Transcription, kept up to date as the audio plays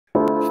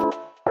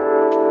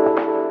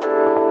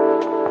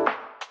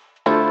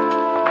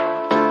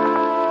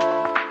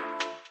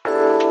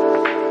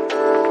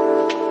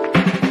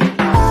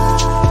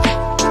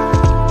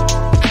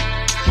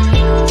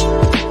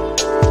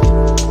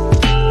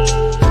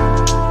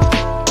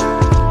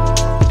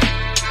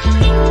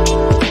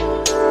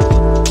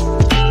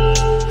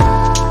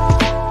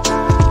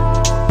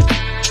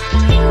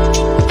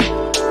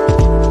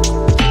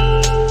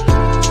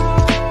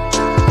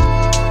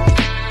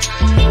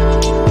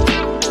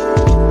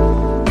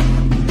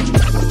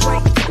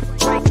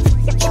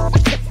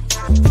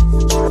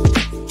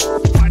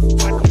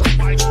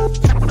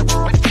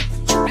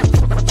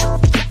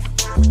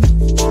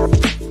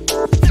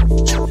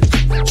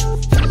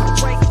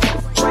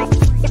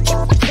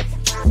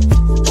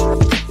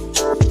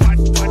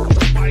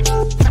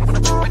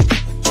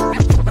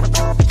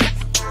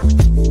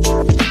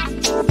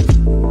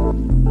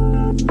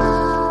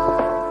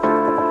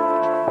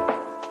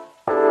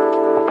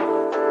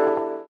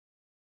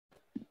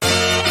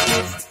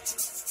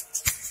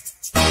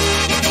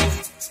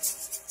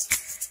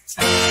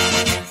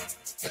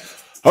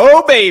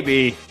Oh,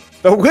 baby.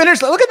 The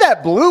winners. Look at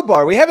that blue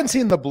bar. We haven't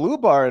seen the blue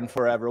bar in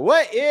forever.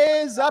 What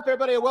is up,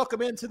 everybody?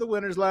 Welcome into the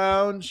Winners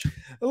Lounge.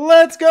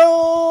 Let's go.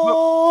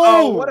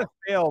 Oh, what a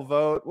fail,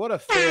 Vogt. What a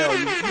fail.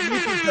 You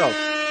mute yourself.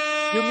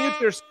 You mute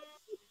yourself.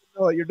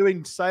 Oh, you're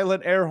doing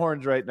silent air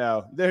horns right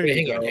now. There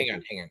you go. Hang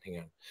on.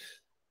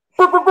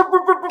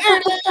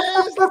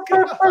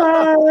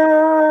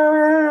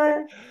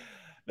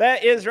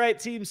 That is right.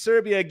 Team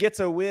Serbia gets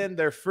a win,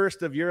 their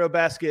first of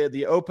EuroBasket,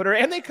 the opener,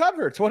 and they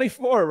cover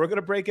 24. We're going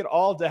to break it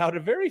all down.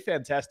 A very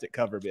fantastic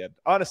cover, man.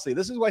 Honestly,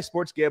 this is why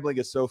sports gambling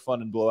is so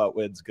fun and blowout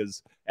wins,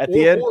 because at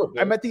the end,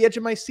 I'm at the edge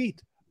of my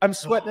seat. I'm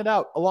sweating it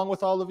out along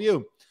with all of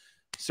you.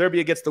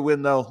 Serbia gets the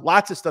win, though.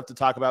 Lots of stuff to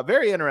talk about.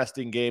 Very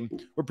interesting game.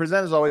 We're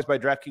presented, as always, by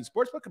DraftKings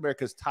Sportsbook,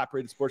 America's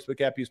top-rated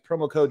sportsbook app. Use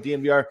promo code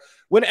DNVR.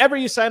 Whenever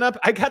you sign up,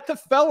 I got the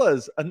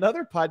fellas,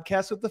 another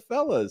podcast with the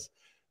fellas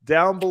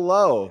down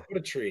below. What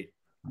a treat.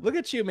 Look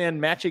at you, man,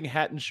 matching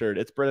hat and shirt.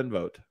 It's Brett and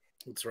Vogt.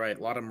 That's right.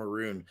 A lot of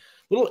maroon.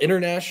 Little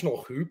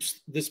international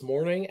hoops this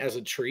morning as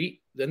a treat,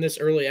 then this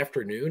early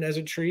afternoon as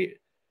a treat,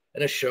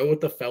 and a show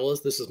with the fellas.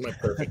 This is my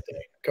perfect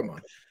day. Come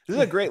on. This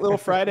is a great little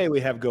Friday we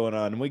have going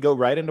on, and we go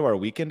right into our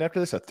weekend after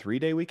this, a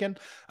 3-day weekend.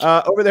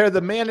 Over there, the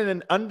man in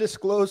an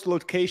undisclosed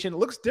location. It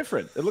looks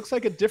different. It looks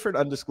like a different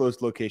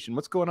undisclosed location.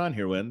 What's going on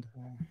here, Wind?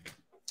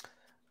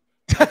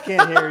 I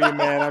can't hear you,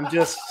 man. I'm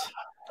just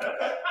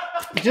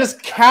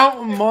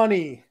counting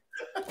money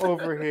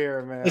over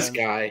here, man. This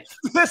guy.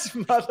 Oh,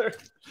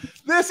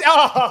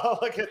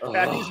 look at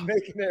that. He's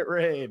making it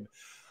rain.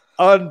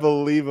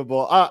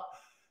 Unbelievable.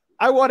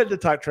 I wanted to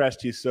talk trash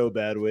to you so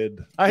bad,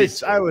 Wind. I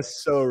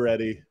was so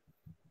ready.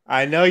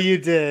 I know you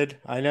did.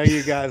 I know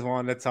you guys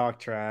wanted to talk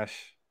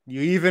trash.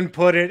 You even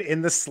put it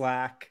in the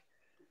Slack.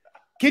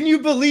 Can you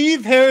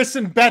believe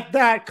Harrison bet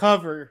that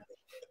cover?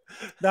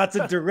 That's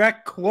a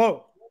direct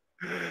quote.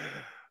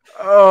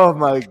 Oh,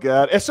 my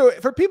God. And so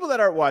for people that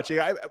aren't watching,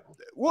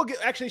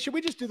 actually, should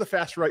we just do the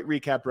fast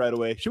recap right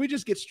away? Should we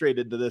just get straight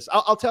into this?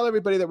 I'll tell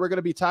everybody that we're going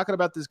to be talking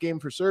about this game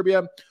for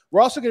Serbia.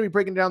 We're also going to be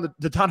breaking down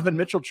the Donovan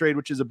Mitchell trade,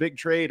 which is a big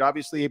trade.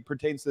 Obviously, it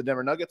pertains to the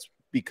Denver Nuggets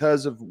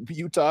because of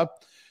Utah.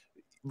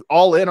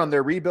 All in on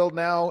their rebuild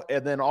now,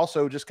 and then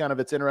also just kind of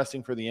it's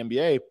interesting for the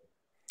NBA.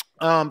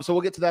 So we'll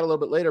get to that a little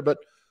bit later, but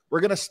we're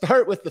going to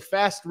start with the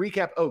fast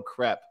recap. Oh,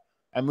 crap.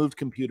 I moved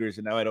computers,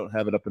 and now I don't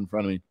have it up in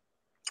front of me.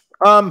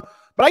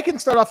 But I can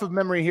start off of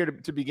memory here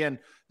to begin.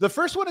 The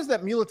first one is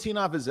that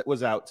Milutinov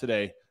was out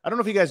today. I don't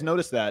know if you guys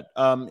noticed that.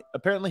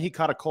 Apparently, he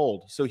caught a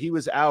cold, so he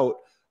was out.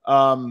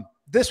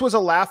 This was a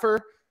laugher.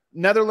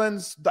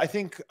 Netherlands, I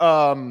think,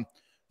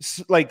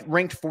 like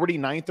ranked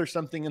 49th or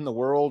something in the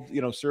world.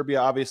 You know, Serbia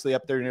obviously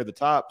up there near the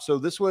top. So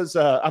this was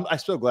I'm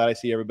so glad I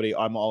see everybody.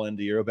 I'm all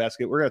into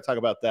EuroBasket. We're going to talk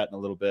about that in a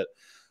little bit.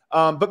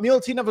 But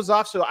Milutinov was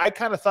off, so I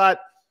kind of thought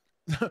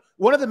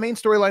one of the main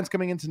storylines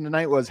coming into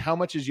tonight was how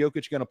much is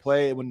Jokic going to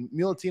play? When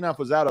Milutinov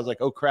was out, I was like,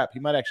 oh, crap, he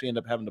might actually end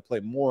up having to play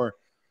more,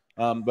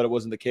 but it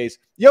wasn't the case.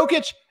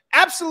 Jokic,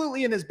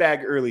 absolutely in his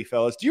bag early,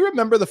 fellas. Do you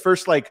remember the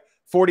first,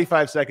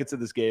 45 seconds of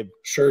this game?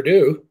 Sure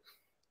do.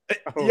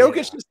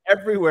 Jokic just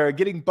everywhere,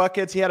 getting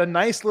buckets. He had a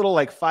nice little,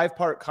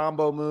 5-part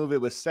combo move.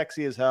 It was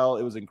sexy as hell.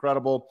 It was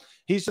incredible.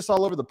 He's just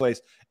all over the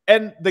place.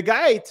 And the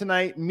guy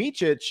tonight,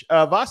 Micic,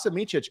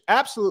 Vasilije,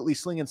 absolutely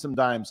slinging some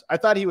dimes. I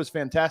thought he was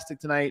fantastic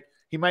tonight.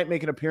 He might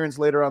make an appearance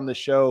later on the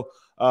show.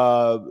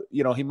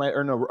 He might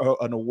earn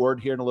an award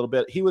here in a little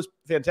bit. He was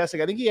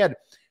fantastic. I think he had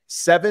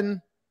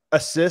 7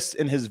 assists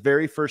in his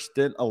very first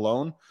stint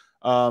alone.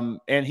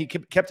 And he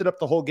kept it up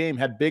the whole game,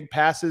 had big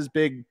passes,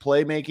 big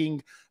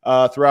playmaking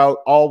throughout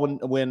all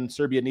when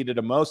Serbia needed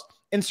him most.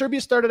 And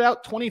Serbia started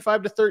out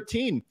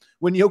 25-13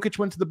 when Jokic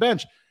went to the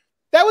bench.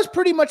 That was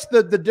pretty much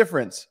the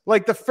difference.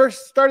 Like the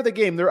first start of the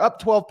game, they're up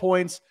 12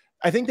 points.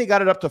 I think they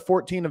got it up to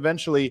 14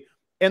 eventually.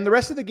 And the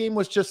rest of the game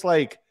was just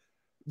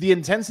the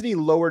intensity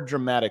lowered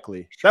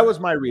dramatically. That was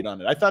my read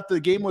on it. I thought the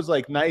game was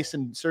nice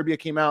and Serbia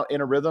came out in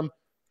a rhythm.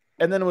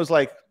 And then it was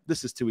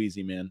this is too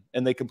easy, man.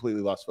 And they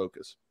completely lost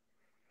focus.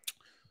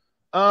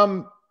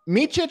 Micic,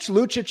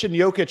 Lucic, and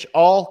Jokic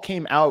all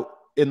came out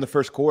in the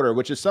first quarter,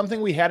 which is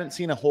something we hadn't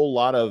seen a whole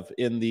lot of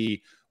in the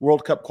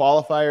World Cup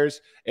qualifiers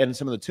and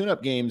some of the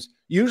tune-up games.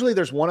 Usually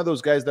there's one of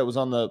those guys that was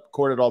on the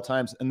court at all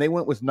times, and they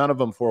went with none of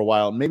them for a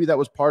while. Maybe that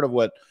was part of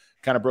what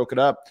kind of broke it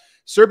up.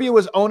 Serbia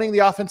was owning the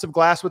offensive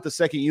glass with the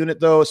second unit,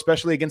 though,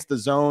 especially against the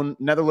zone.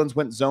 Netherlands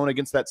went zone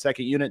against that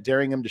second unit,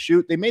 daring them to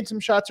shoot. They made some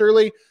shots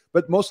early,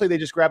 but mostly they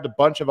just grabbed a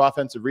bunch of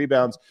offensive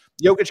rebounds.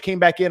 Jokic came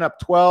back in up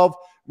 12.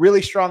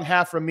 Really strong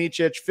half from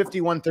Micic,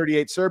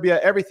 51-38 Serbia.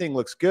 Everything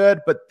looks good,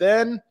 but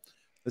then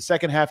the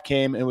second half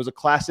came, and it was a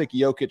classic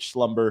Jokic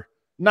slumber.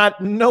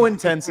 No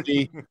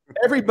intensity.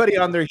 Everybody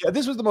on there.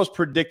 This was the most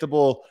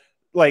predictable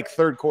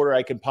third quarter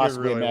I can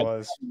possibly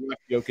imagine.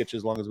 Jokic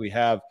as long as we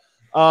have.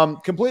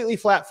 Completely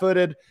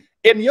flat-footed.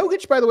 And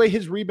Jokic, by the way,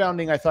 his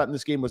rebounding, I thought in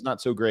this game was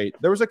not so great.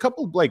 There was a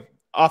couple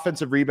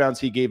offensive rebounds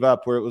he gave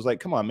up where it was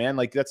come on, man,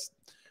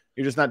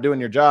 you're just not doing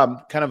your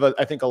job. Kind of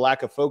I think a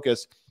lack of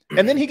focus.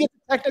 And then he gets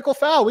a technical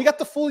foul. We got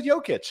the full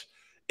Jokic.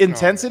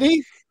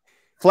 Intensity,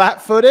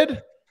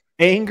 flat-footed,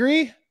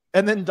 angry,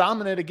 and then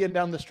dominant again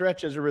down the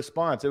stretch as a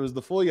response. It was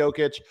the full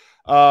Jokic.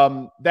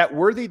 That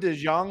Worthy de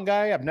Jong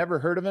guy, I've never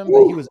heard of him,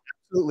 but he was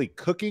absolutely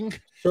cooking.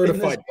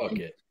 Certified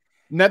bucket.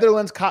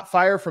 Netherlands caught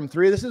fire from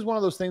 3. This is one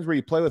of those things where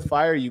you play with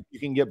fire, you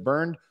can get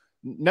burned.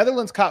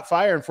 Netherlands caught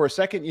fire, and for a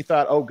second you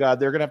thought, oh, God,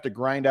 they're going to have to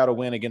grind out a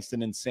win against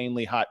an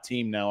insanely hot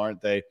team now,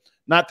 aren't they?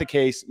 Not the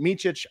case.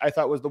 Micic, I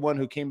thought, was the one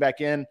who came back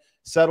in,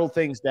 settled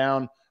things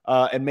down,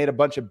 and made a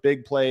bunch of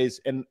big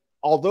plays. And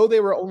although they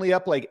were only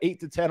up like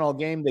 8-10 all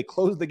game, they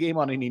closed the game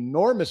on an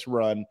enormous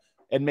run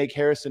and make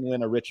Harrison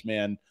win a rich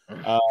man. They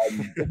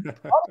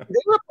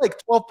were up like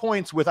 12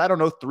 points with, I don't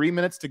know, 3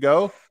 minutes to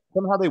go.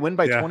 Somehow they win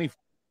by 20.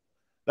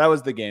 That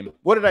was the game.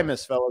 What did I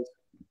miss, fellas?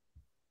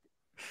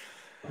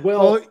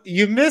 Well,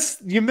 you missed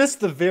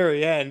the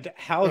very end,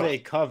 how they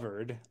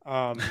covered.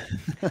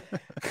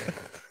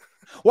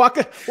 Walk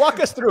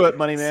us through it,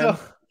 money man. So,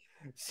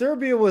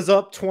 Serbia was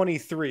up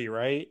 23,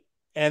 right?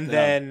 And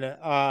then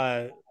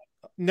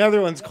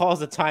Netherlands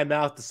calls a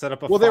timeout to set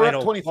up a final they were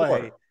up 24.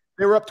 play.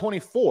 They were up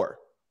 24.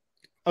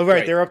 Oh,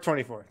 right. They're up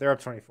 24.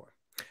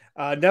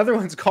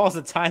 Netherlands calls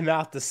a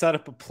timeout to set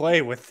up a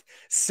play with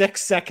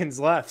 6 seconds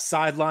left,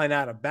 sideline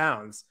out of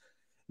bounds.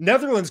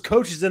 Netherlands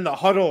coach is in the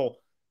huddle.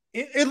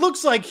 It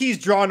looks like he's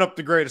drawn up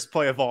the greatest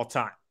play of all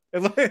time.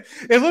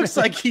 It looks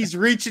like he's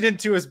reaching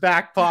into his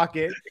back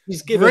pocket.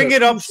 He's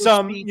bringing up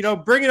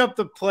bringing up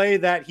the play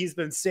that he's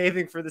been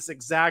saving for this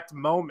exact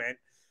moment.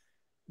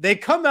 They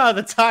come out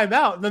of the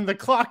timeout, and then the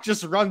clock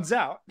just runs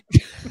out.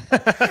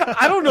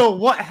 I don't know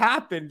what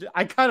happened.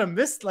 I kind of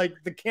missed,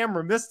 the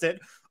camera missed it.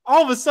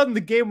 All of a sudden,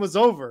 the game was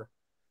over.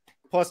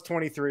 Plus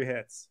 23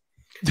 hits.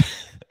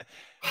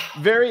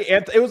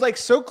 It was like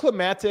so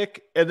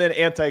climatic and then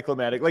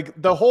anticlimactic. Like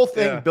the whole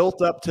thing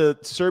built up to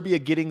Serbia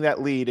getting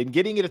that lead and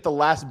getting it at the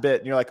last bit.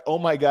 And you're like, oh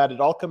my God, it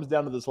all comes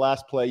down to this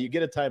last play. You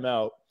get a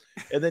timeout.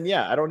 And then,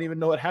 I don't even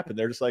know what happened.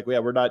 They're just like,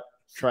 we're not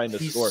trying to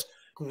score.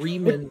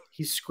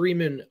 He's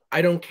screaming,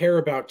 I don't care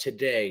about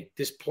today.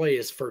 This play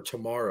is for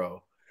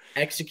tomorrow.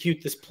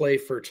 Execute this play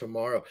for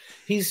tomorrow.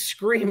 He's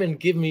screaming,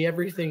 give me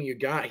everything you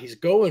got. He's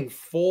going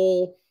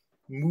full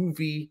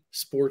movie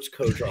sports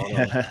coach on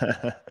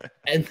him.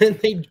 And then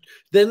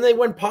they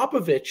went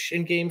Popovich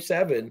in game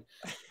 7.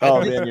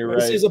 Oh man, you're right.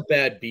 This is a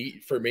bad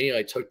beat for me.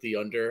 I took the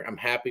under. I'm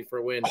happy for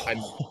a win.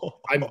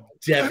 I'm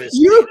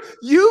devastated.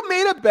 You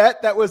made a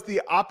bet that was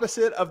the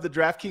opposite of the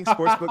DraftKings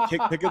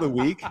Sportsbook pick of the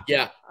week.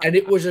 Yeah, and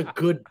it was a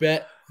good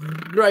bet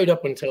right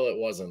up until it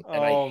wasn't.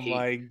 And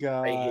my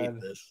God. I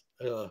hate this.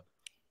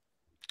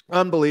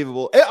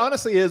 Unbelievable. It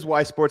honestly is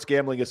why sports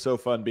gambling is so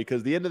fun,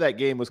 because the end of that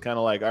game was kind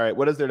of like, all right,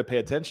 what is there to pay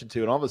attention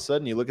to? And all of a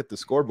sudden you look at the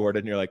scoreboard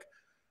and you're like,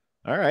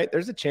 all right,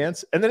 there's a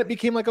chance. And then it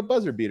became like a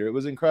buzzer beater. It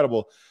was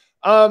incredible.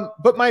 We'll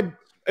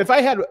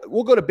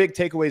go to big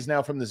takeaways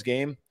now from this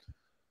game.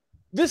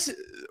 This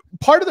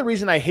part of the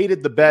reason I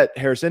hated the bet,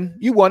 Harrison,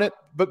 you won it,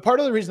 but part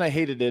of the reason I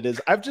hated it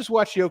is I've just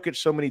watched Jokic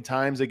so many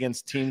times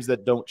against teams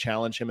that don't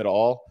challenge him at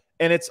all.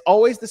 And it's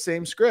always the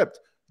same script.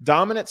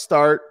 Dominant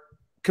start,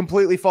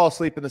 completely fall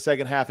asleep in the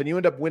second half, and you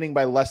end up winning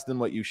by less than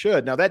what you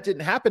should. Now, that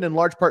didn't happen in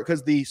large part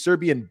because the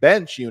Serbian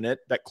bench unit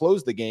that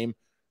closed the game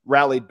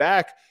rallied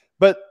back.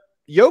 But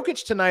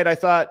Jokic tonight, I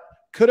thought,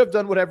 could have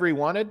done whatever he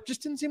wanted.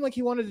 Just didn't seem like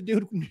he wanted to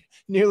do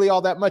nearly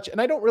all that much.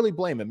 And I don't really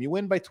blame him. You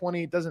win by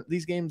 20.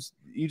 These games,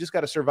 you just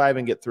got to survive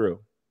and get through.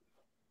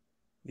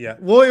 Yeah.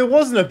 Well, it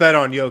wasn't a bet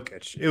on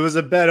Jokic. It was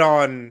a bet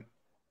on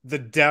the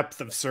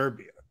depth of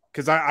Serbia,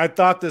 because I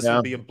thought this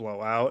would be a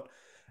blowout.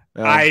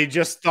 I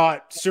just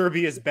thought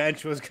Serbia's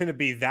bench was going to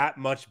be that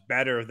much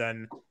better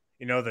than,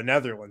 the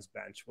Netherlands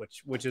bench,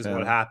 which is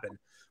what happened.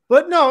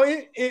 But no,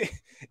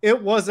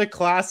 it was a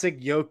classic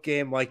Jokic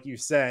game, like you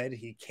said.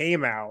 He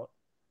came out,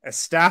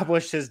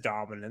 established his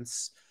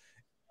dominance.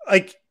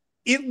 Like,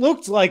 it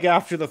looked like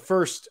after the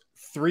first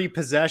 4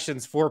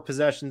 possessions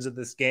of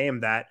this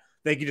game that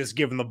they could just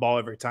give him the ball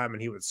every time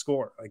and he would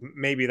score. Like,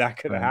 maybe that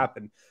could have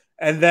happened.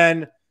 And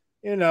then,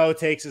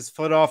 takes his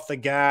foot off the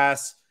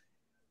gas.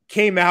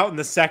 Came out in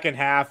the second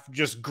half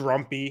just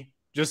grumpy,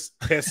 just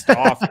pissed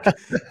off.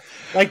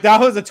 Like,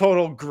 that was a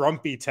total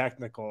grumpy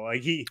technical.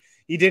 Like, he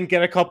didn't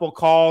get a couple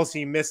calls,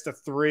 he missed a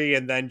 3,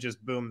 and then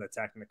just boom, the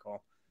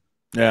technical.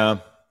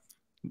 Yeah,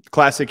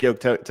 classic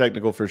Jokic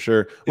technical for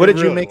sure. What did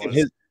you make of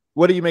his?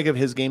 What do you make of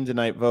his game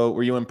tonight, Vogt?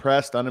 Were you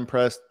impressed?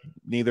 Unimpressed?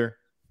 Neither.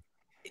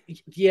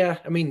 Yeah,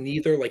 I mean,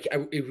 neither. Like,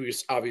 it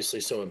was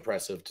obviously so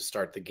impressive to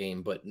start the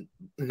game, but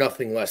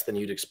nothing less than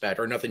you'd expect,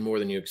 or nothing more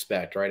than you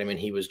expect, right? I mean,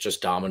 he was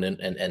just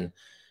dominant, and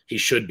he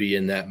should be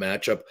in that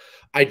matchup.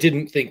 I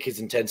didn't think his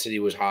intensity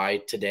was high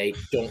today.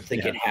 Don't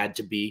think it had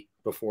to be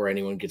before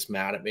anyone gets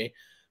mad at me.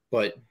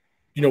 But,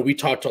 we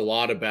talked a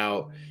lot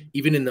about,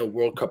 even in the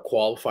World Cup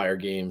qualifier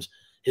games,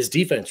 his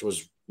defense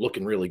was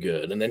looking really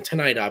good. And then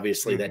tonight,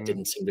 obviously, that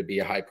didn't seem to be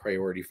a high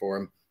priority for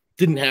him.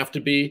 Didn't have to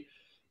be,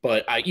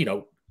 but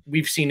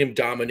we've seen him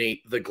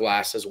dominate the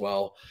glass as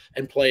well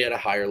and play at a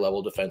higher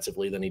level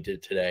defensively than he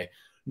did today.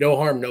 No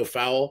harm, no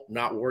foul,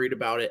 not worried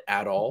about it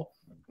at all.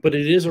 But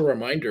it is a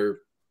reminder,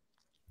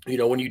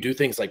 when you do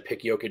things like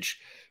pick Jokic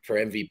for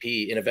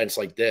MVP in events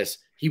like this,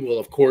 he will,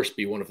 of course,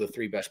 be one of the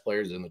 3 best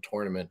players in the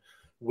tournament.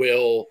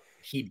 Will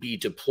he be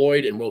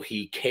deployed and will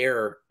he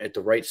care at the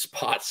right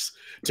spots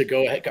to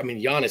go ahead? I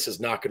mean, Giannis is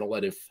not going to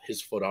let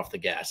his foot off the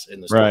gas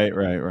in this. Right.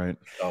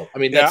 So, I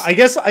mean, I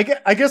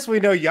guess we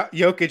know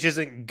Jokic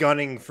isn't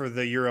gunning for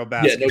the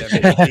EuroBasket.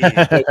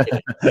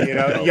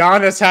 MVP.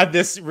 Giannis had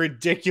this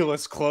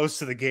ridiculous close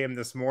to the game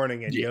this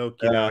morning, and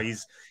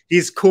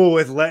he's cool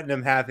with letting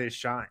him have his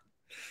shine.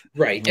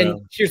 Right. Yeah.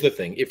 And here's the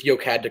thing. If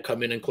Jokic had to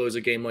come in and close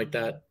a game like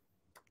that,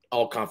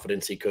 all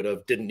confidence he could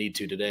have, didn't need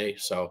to today.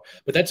 So,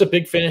 but that's a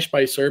big finish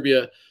by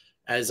Serbia.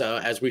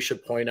 As we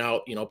should point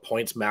out,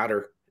 points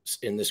matter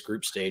in this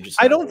group stage.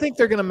 I don't think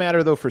they're going to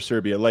matter though for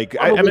Serbia. Like,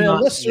 I mean,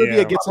 unless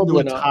Serbia gets into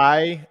a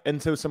tie,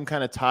 into some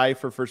kind of tie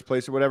for first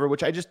place or whatever,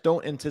 which I just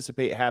don't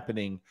anticipate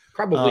happening.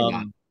 Probably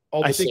not.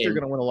 I think they're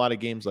going to win a lot of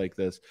games like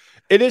this.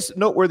 It is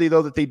noteworthy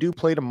though that they do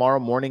play tomorrow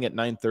morning at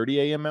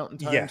 9:30 a.m. Mountain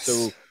Time. Yes.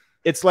 So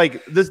it's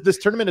like this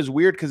tournament is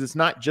weird because it's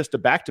not just a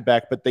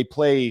back-to-back, but they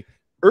play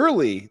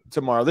early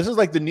tomorrow. This is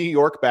like the New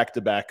York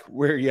back-to-back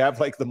where you have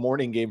like the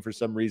morning game for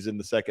some reason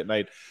the second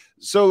night.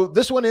 So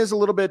this one is a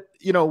little bit,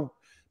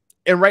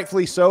 and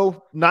rightfully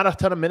so, not a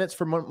ton of minutes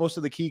for most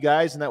of the key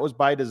guys, and that was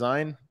by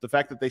design. The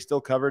fact that they still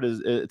covered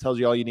it tells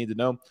you all you need to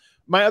know.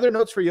 My other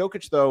notes for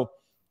Jokic, though,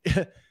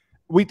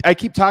 I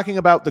keep talking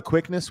about the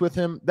quickness with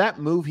him. That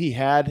move he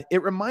had,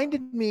 it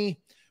reminded me,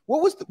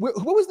 what was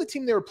the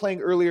team they were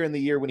playing earlier in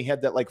the year when he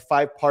had that like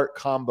 5-part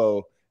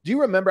combo? Do you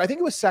remember? I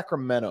think it was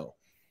Sacramento.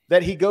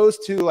 That he goes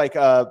to like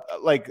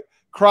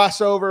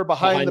crossover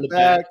behind the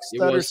back,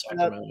 stutter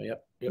step.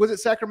 Yep. Was it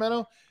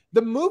Sacramento?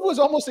 The move was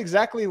almost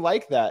exactly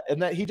like that, and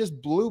that he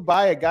just blew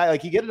by a guy.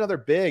 Like, he get another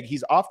big,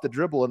 he's off the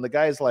dribble, and the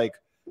guy's like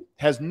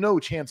has no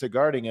chance of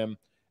guarding him.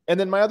 And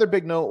then my other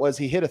big note was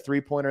he hit a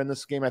 3-pointer in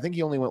this game. I think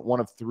he only went 1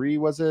 of 3,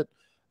 was it?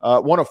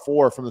 1 of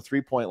 4 from the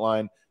 3-point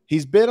line.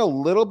 He's been a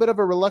little bit of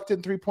a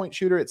reluctant 3-point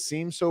shooter, it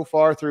seems, so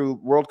far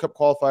through World Cup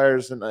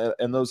qualifiers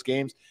and those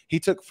games. He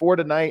took 4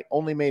 tonight,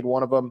 only made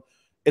 1 of them.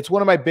 It's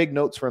one of my big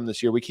notes for him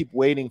this year. We keep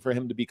waiting for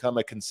him to become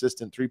a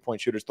consistent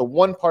 3-point shooter. It's the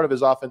one part of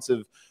his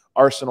offensive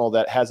arsenal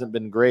that hasn't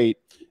been great.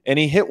 And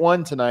he hit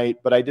 1 tonight,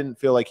 but I didn't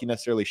feel like he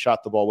necessarily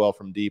shot the ball well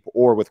from deep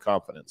or with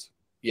confidence.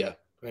 Yeah,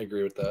 I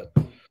agree with that.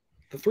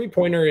 The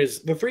three-pointer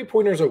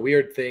is a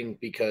weird thing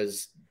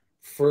because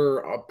for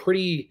a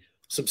pretty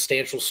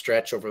substantial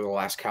stretch over the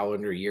last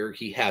calendar year,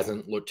 he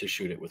hasn't looked to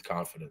shoot it with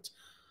confidence.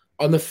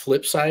 On the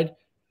flip side,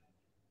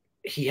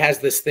 he has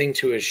this thing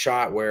to his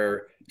shot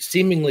where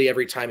seemingly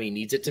every time he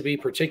needs it to be,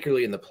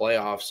 particularly in the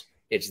playoffs,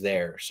 it's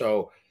there.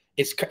 So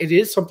it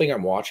is something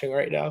I'm watching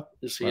right now.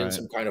 Is he in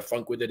some kind of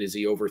funk with it? Is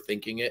he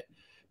overthinking it?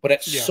 But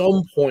at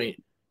some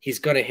point, he's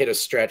going to hit a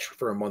stretch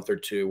for a month or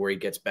two where he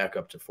gets back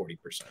up to 40%.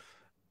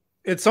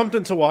 It's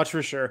something to watch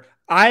for sure.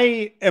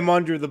 I am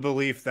under the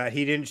belief that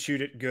he didn't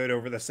shoot it good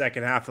over the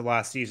second half of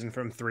last season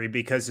from 3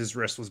 because his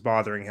wrist was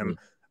bothering him.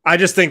 I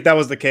just think that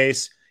was the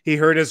case. He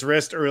hurt his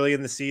wrist early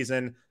in the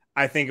season.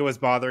 I think it was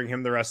bothering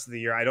him the rest of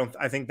the year.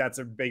 I think that's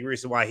a big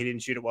reason why he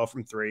didn't shoot it well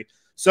from 3.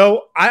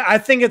 So I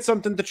think it's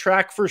something to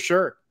track for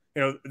sure.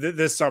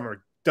 This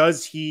summer,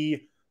 does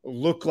he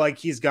look like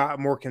he's got a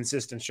more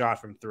consistent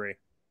shot from 3?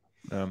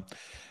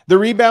 The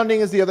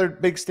rebounding is the other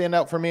big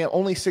standout for me.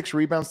 Only 6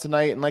 rebounds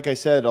tonight. And like I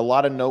said, a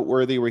lot of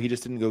noteworthy where he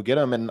just didn't go get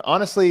them. And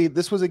honestly,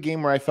 this was a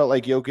game where I felt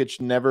like Jokic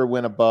never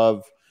went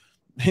above,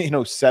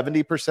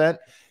 70%.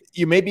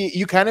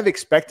 You kind of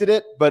expected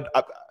it, but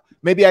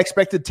maybe I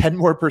expected 10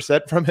 more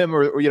 % from him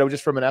or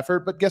just from an effort.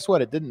 But guess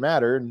what? It didn't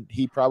matter. And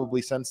he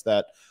probably sensed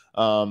that.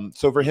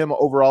 So for him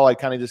overall, I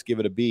kind of just give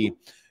it a B.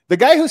 The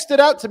guy who stood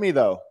out to me,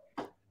 though,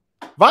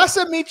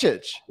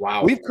 Micic.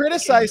 Wow. We've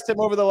criticized him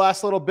over the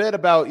last little bit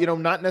about,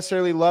 not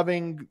necessarily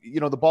loving,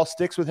 the ball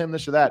sticks with him,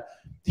 this or that.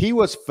 He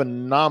was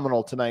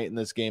phenomenal tonight in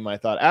this game, I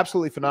thought.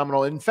 Absolutely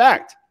phenomenal. In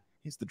fact,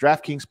 he's the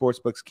DraftKings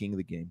Sportsbooks king of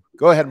the game.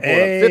 Go ahead and pull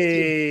it up.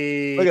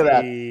 15. Look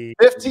at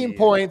that. 15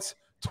 points,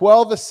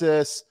 12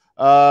 assists,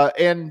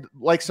 and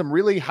like some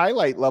really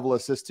highlight level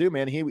assists too,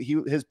 man.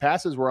 His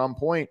passes were on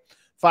point.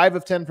 5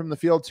 of 10 from the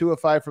field, 2 of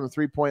 5 from the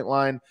 3-point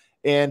line,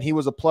 and he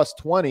was a plus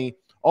 20,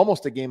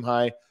 almost a game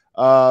high.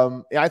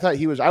 I thought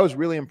I was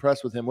really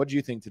impressed with him. What did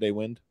you think today,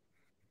 Wind?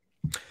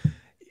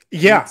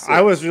 Yeah,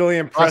 I was really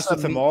impressed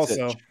with him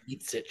also.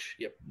 Micic.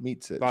 Yep.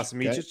 Micic.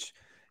 Micic. Okay.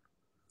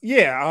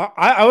 Yeah,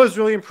 I was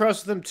really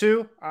impressed with him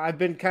too. I've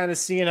been kind of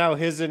seeing how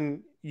his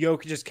and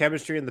Jokic's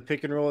chemistry in the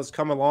pick and roll has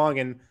come along,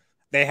 and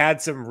they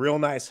had some real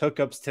nice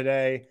hookups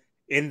today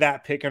in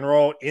that pick and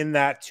roll, in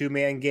that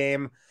 2-man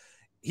game.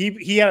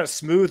 He had a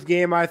smooth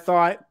game, I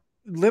thought.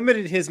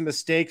 Limited his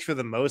mistakes for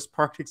the most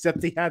part,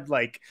 except he had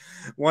like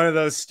one of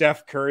those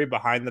Steph Curry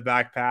behind the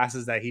back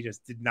passes that he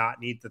just did not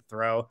need to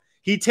throw.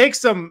 He takes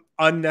some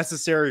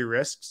unnecessary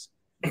risks.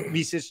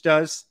 Micic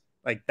does,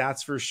 like,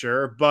 that's for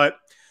sure, but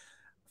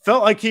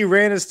felt like he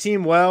ran his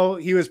team well.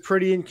 He was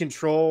pretty in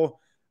control.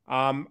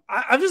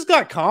 I've just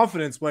got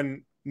confidence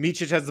when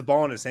Micic has the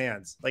ball in his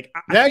hands. Like,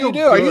 now you do.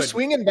 Good. Are you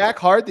swinging back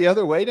hard the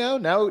other way now?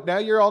 Now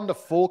you're on to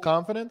full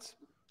confidence.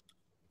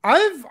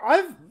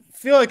 I've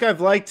feel like I've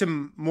liked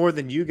him more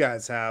than you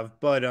guys have,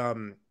 but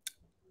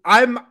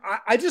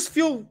I just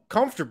feel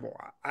comfortable.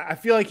 I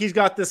feel like he's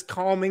got this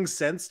calming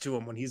sense to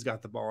him when he's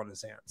got the ball in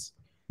his hands.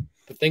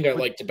 The thing I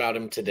liked about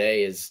him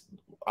today is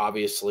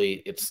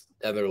obviously it's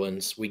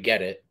Netherlands. We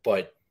get it,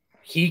 but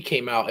he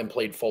came out and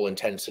played full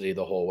intensity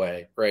the whole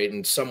way, right?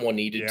 And someone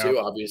needed to,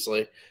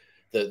 obviously.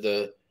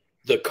 The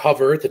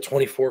cover, the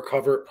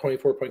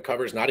 24-point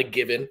cover is not a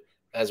given,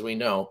 as we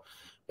know.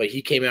 But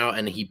he came out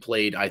and he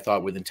played, I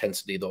thought, with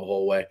intensity the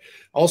whole way.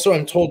 Also,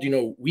 I'm told,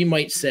 we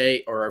might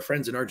say, or our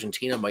friends in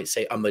Argentina might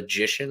say, a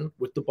magician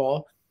with the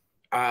ball.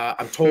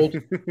 I'm told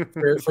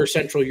for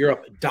Central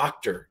Europe,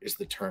 doctor is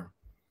the term.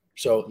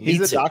 So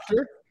he's a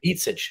doctor?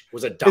 Micic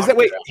was a doctor. Is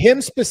that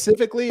him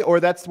specifically, or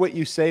that's what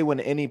you say when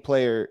any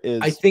player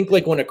is? I think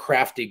like when a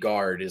crafty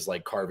guard is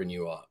like carving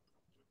you up.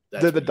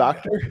 The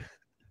doctor?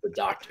 The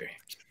doctor.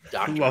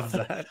 Love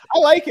that. I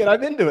like it.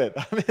 I'm into it.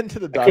 I'm into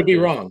the doctor. I could be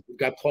wrong. We've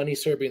got plenty of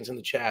Serbians in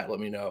the chat. Let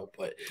me know.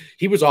 But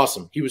he was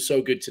awesome. He was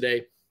so good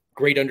today.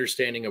 Great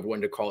understanding of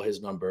when to call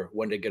his number,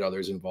 when to get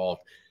others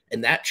involved.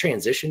 And that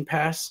transition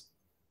pass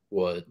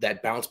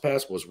that bounce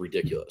pass was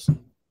ridiculous.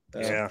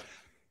 Yeah,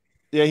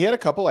 he had a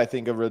couple, I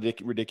think, of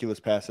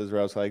ridiculous passes where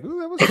I was like, ooh,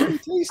 that was pretty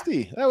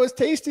tasty. That was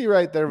tasty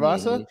right there,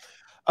 Vasa.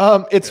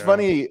 It's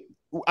funny.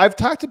 I've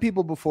talked to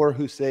people before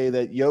who say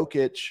that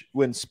Jokic,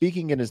 when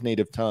speaking in his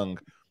native tongue,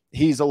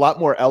 he's a lot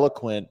more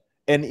eloquent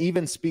and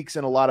even speaks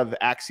in a lot of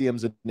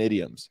axioms and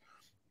idioms.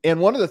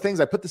 And one of the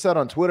things, I put this out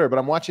on Twitter, but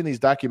I'm watching these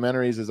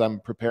documentaries as I'm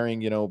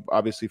preparing,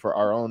 obviously for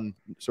our own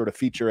sort of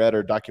featurette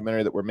or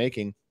documentary that we're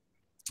making.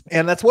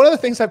 And that's one of the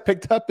things I've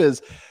picked up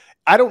is,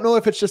 I don't know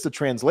if it's just a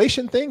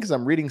translation thing because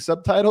I'm reading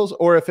subtitles,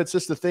 or if it's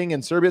just a thing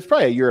in Serbia. It's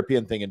probably a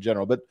European thing in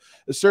general, but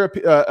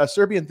a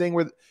Serbian thing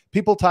where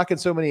people talk in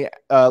so many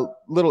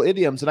little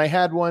idioms. And I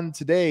had one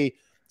today,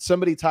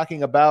 somebody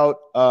talking about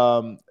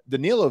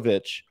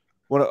Danilovic,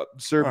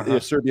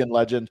 a Serbian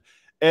legend,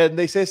 and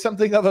they say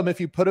something of him, if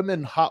you put him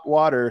in hot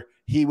water,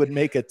 he would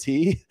make a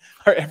tea,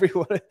 or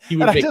everyone. He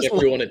would make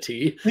everyone a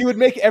tea. He would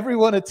make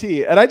everyone a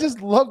tea. And I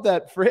just love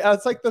that phrase.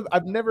 It's like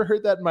I've never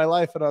heard that in my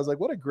life. And I was like,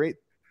 what a great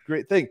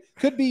thing.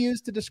 Could be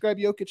used to describe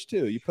Jokic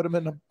too. You put him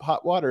in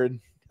hot water and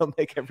he'll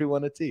make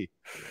everyone a tea.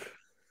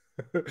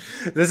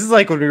 This is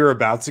like when we were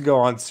about to go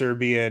on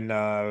Serbian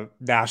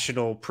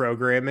national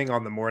programming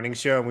on the morning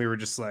show, and we were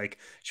just like,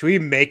 should we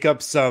make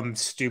up some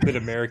stupid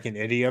American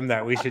idiom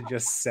that we should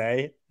just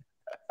say?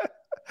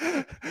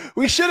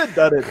 We should have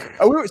done it.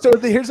 So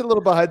here's a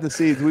little behind the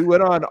scenes. We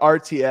went on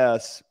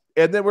RTS,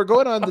 and then we're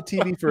going on the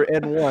TV for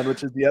N1,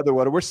 which is the other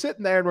one. And we're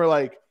sitting there and we're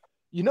like,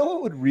 you know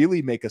what would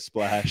really make a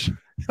splash?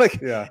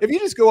 If you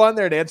just go on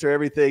there and answer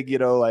everything,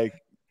 like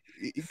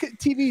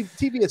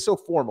TV is so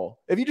formal.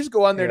 If you just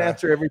go on there and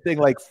answer everything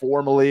like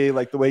formally,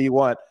 like the way you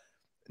want,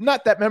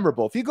 not that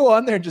memorable. If you go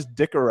on there and just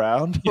dick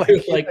around,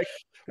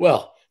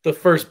 well, the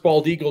first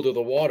bald eagle to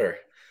the water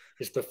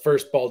is the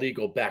first bald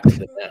eagle back to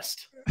the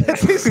nest.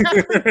 That's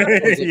exactly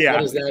right. What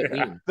does that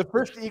mean? The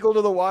first eagle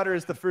to the water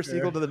is the first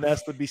eagle to the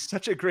nest would be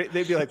such a great.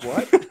 They'd be like,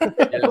 what?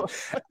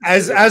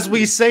 As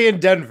we say in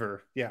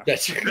Denver. Yeah,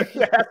 that's right.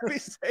 As we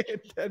say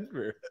in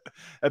Denver,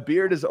 a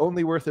beard is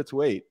only worth its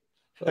weight.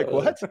 Like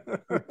what?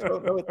 I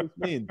don't know what this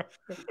means.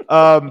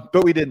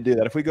 But we didn't do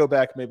that. If we go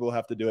back, maybe we'll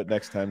have to do it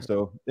next time.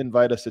 So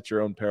invite us at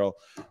your own peril.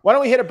 Why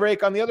don't we hit a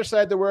break? On the other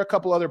side, there were a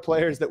couple other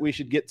players that we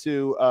should get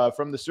to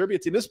from the Serbia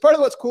team. This is part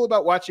of what's cool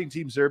about watching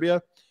Team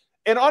Serbia.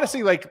 And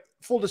honestly, like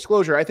full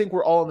disclosure, I think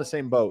we're all in the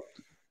same boat.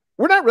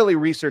 We're not really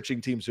researching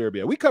Team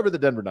Serbia. We cover the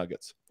Denver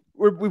Nuggets.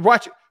 We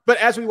watch, but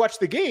as we watch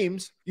the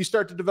games, you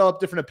start to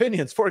develop different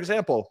opinions. For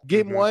example,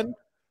 game one,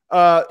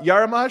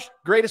 Yaramaj,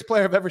 greatest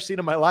player I've ever seen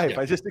in my life.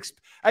 I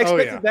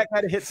expected that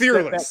guy to hit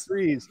step-back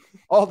threes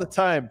all the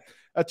time.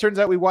 Turns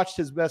out we watched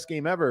his best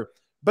game ever.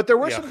 But there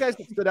were some guys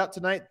that stood out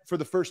tonight for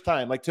the first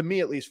time, like to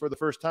me at least for the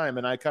first time,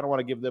 and I kind of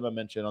want to give them a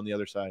mention on the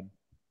other side.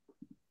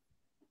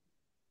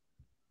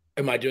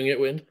 Am I doing it,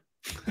 Wind?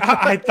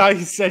 I thought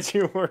you said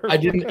you were. I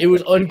didn't. It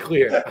was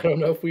unclear. I don't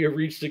know if we have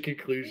reached a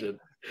conclusion.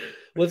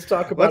 Let's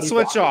talk about. Let's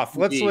switch off.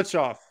 Let's switch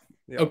off.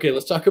 Yeah. Okay,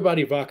 let's talk about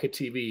Ivaca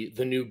TV,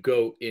 the new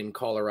GOAT in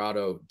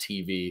Colorado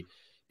TV,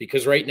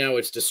 because right now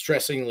it's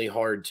distressingly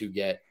hard to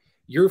get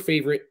your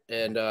favorite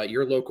and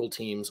your local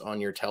teams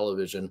on your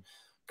television. A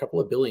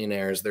couple of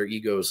billionaires, their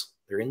egos,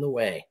 they're in the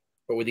way.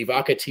 But with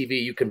Ivaca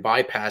TV, you can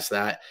bypass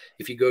that.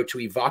 If you go to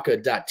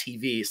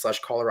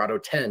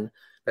ivaca.tv/Colorado10,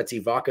 that's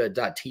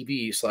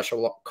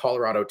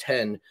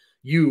ivaca.tv/Colorado10,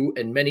 you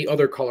and many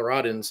other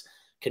Coloradans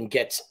can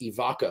get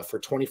Ivaca for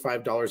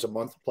 $25 a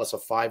month plus a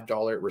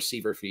 $5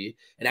 receiver fee.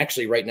 And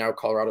actually right now,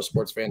 Colorado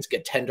sports fans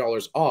get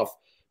 $10 off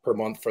per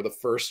month for the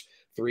first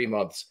 3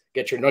 months.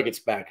 Get your Nuggets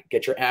back,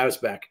 get your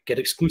Avs back, get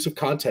exclusive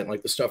content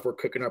like the stuff we're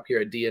cooking up here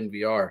at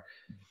DNVR.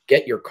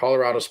 Get your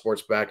Colorado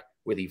sports back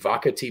with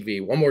Ivaca TV.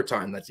 One more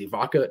time, that's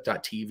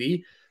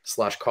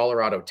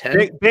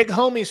ivaca.tv/Colorado10. Big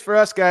homies for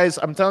us, guys.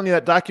 I'm telling you,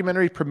 that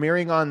documentary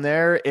premiering on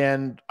there,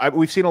 and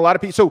we've seen a lot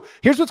of people. So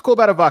here's what's cool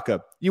about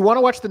Ivaca. You want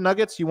to watch the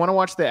Nuggets, you want to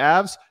watch the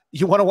Avs,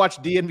 you want to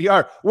watch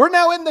DNVR. We're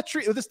now in the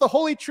trio. This is the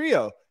holy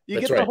trio. You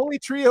get the holy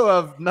trio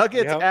of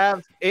Nuggets,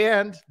 Avs,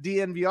 and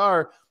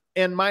DNVR.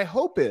 And my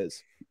hope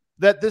is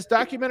that this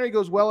documentary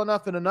goes well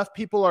enough and enough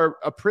people are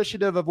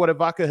appreciative of what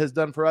Ivica has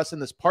done for us in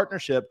this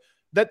partnership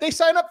that they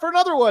sign up for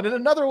another one and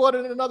another one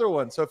and another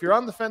one. So if you're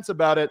on the fence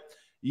about it,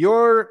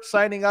 you're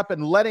signing up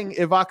and letting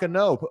Ivica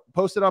know.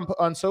 Post it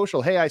on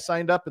social. Hey, I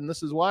signed up and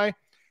this is why.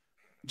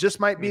 Just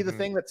might be the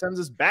thing that sends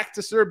us back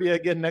to Serbia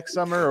again next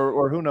summer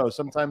or who knows,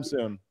 sometime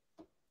soon.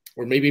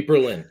 Or maybe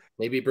Berlin. Or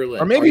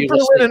maybe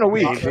Berlin in a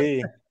week.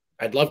 Maybe.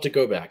 I'd love to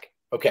go back.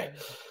 Okay.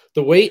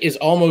 The wait is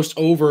almost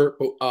over.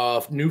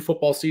 New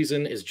football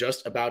season is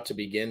just about to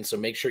begin. So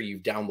make sure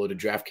you've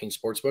downloaded DraftKings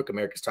Sportsbook,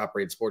 America's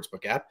top-rated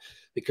sportsbook app,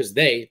 because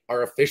they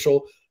are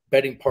official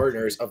betting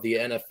partners of the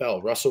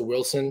NFL. Russell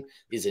Wilson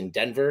is in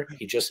Denver.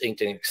 He just inked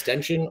an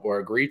extension or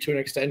agreed to an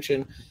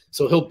extension.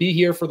 So he'll be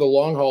here for the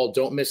long haul.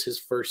 Don't miss his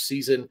first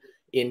season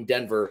in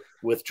Denver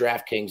with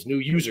DraftKings. New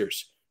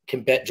users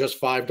can bet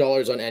just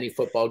 $5 on any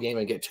football game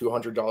and get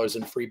 $200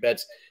 in free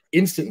bets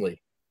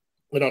instantly.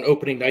 And on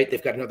opening night,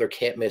 they've got another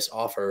can't-miss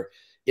offer.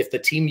 If the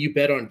team you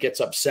bet on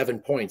gets up 7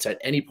 points at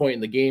any point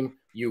in the game,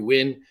 you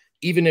win.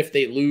 Even if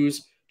they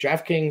lose,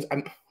 DraftKings,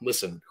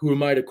 listen, who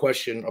am I to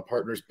question a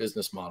partner's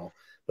business model?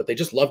 But they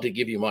just love to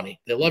give you money.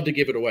 They love to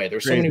give it away.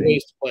 There's so many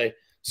ways to play,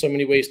 so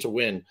many ways to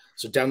win.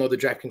 So download the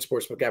DraftKings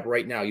Sportsbook app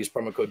right now. Use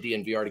promo code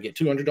DNVR to get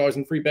 $200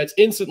 in free bets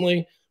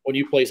instantly when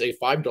you place a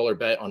 $5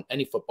 bet on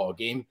any football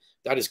game.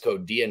 That is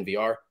code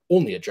DNVR,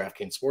 only at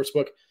DraftKings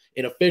Sportsbook,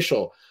 an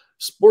official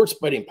sports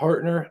betting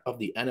partner of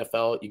the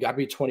NFL. You got to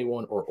be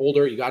 21 or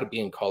older. You got to be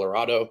in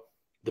Colorado.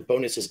 The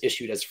bonus is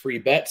issued as free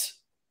bets.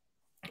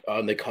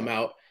 They come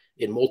out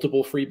in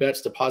multiple free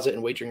bets. Deposit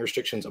and wagering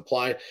restrictions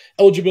apply.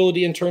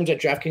 Eligibility and terms at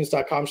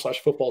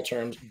DraftKings.com/football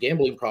terms.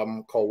 Gambling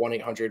problem? Call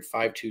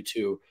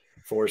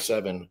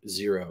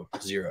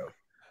 1-800-522-4700.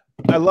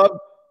 I love.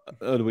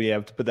 Oh, we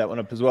have to put that one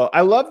up as well. I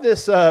love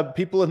this.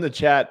 People in the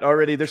chat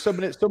already. There's so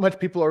much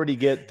people already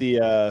get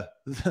the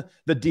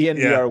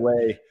DNVR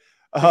way.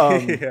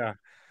 Yeah,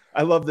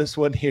 I love this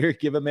one here.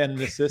 Give a man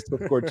an assist to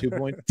score 2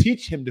 points.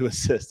 Teach him to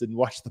assist and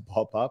watch the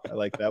ball pop. I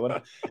like that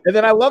one. And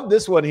then I love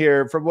this one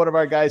here from one of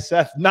our guys,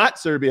 Seth, not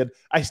Serbian.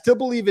 I still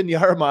believe in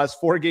Yaramaz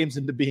 4 games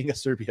into being a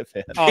Serbia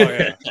fan. Oh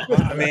yeah,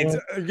 I mean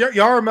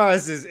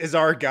Yaramaz is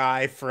our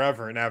guy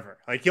forever and ever.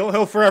 Like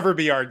he'll forever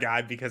be our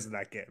guy because of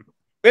that game.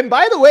 And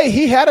by the way,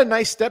 he had a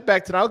nice step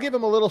back tonight. I'll give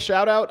him a little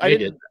shout out.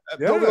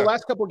 Over the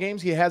last couple of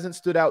games, he hasn't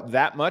stood out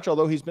that much,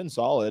 although he's been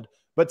solid.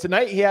 But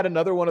tonight he had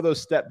another one of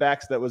those step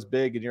backs that was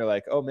big, and you're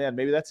like, oh man,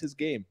 maybe that's his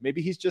game.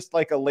 Maybe he's just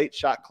like a late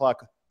shot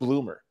clock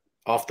bloomer.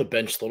 Off the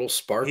bench, little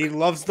spark. He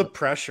loves the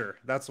pressure.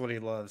 That's what he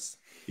loves.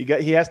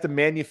 He has to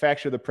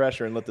manufacture the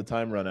pressure and let the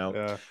time run out.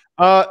 Yeah.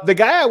 The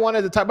guy I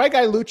wanted to talk, my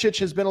guy Lucic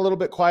has been a little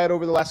bit quiet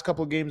over the last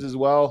couple of games as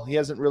well. He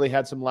hasn't really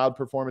had some loud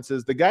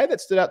performances. The guy that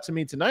stood out to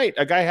me tonight,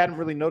 a guy I hadn't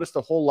really noticed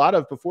a whole lot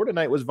of before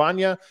tonight, was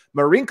Vanja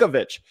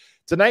Marinkovic.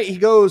 Tonight he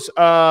goes,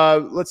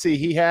 let's see,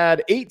 he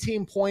had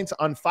 18 points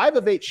on 5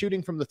 of 8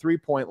 shooting from the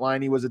three-point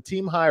line. He was a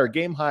team high or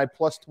game high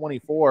plus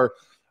 24,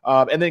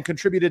 and then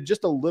contributed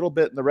just a little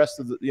bit in the rest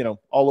of the,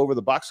 all over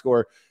the box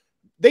score.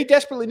 They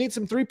desperately need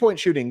some three-point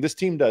shooting. This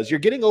team does.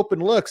 You're getting open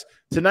looks.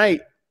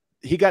 Tonight,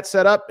 he got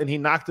set up and he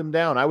knocked him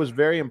down. I was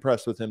very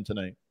impressed with him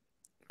tonight.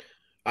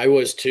 I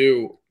was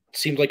too.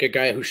 Seemed like a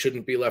guy who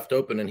shouldn't be left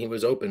open, and he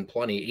was open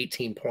plenty.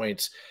 18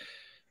 points.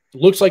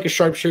 Looks like a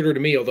sharpshooter to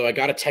me, although I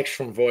got a text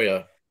from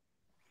Voya.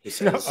 He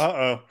says,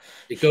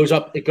 it goes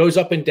up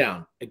and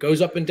down. It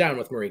goes up and down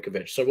with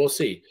Marinkovic. So we'll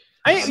see.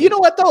 You know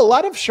what, though? A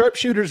lot of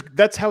sharpshooters,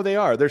 that's how they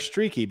are. They're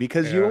streaky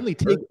because you only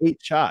take 8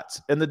 shots.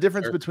 And the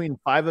difference between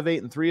 5 of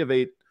 8 and 3 of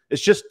 8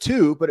 is just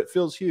 2, but it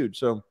feels huge.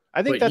 So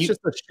I think that's just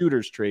a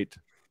shooter's trait.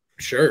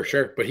 Sure.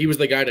 But he was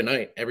the guy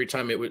tonight. Every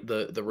time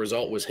the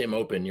result was him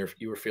open,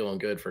 you were feeling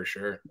good for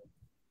sure.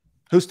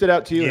 Who stood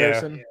out to you,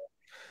 Harrison?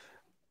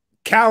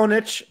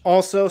 Kalinic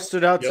also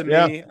stood out to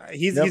me.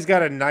 He's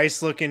got a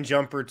nice looking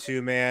jumper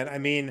too, man. I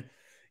mean,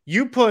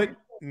 you put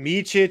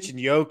Micic and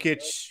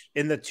Jokic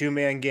in the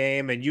 2-man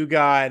game, and you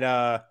got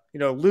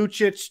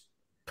Lucic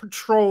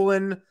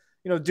patrolling,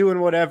 doing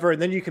whatever,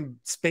 and then you can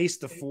space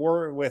the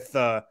 4 with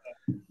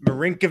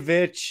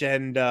Marinkovic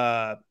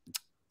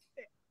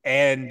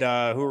and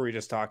who were we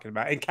just talking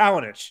about? And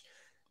Kalinic.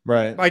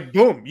 Right. Like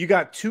boom, you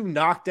got 2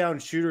 knockdown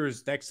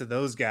shooters next to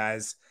those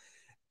guys.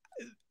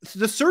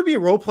 The Serbia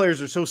role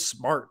players are so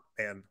smart,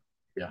 man.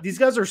 Yeah. These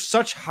guys are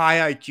such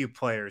high IQ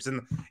players.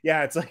 And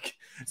it's like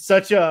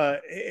such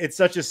a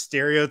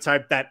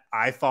stereotype that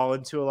I fall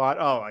into a lot.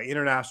 Oh,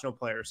 international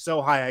players,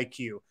 so high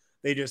IQ.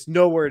 They just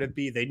know where to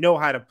be. They know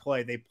how to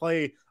play. They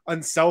play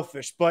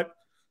unselfish. But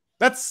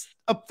that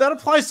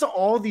applies to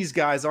all these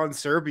guys on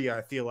Serbia,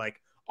 I feel like.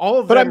 All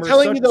of them. But I'm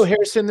telling you, though,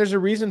 Harrison, there's a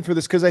reason for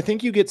this, because I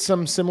think you get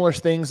some similar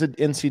things at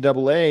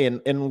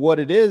NCAA and what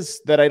it is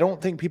that I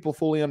don't think people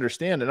fully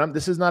understand. And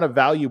this is not a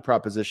value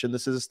proposition.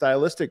 This is a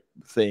stylistic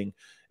thing,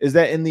 is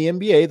that in the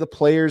NBA, the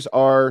players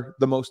are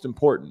the most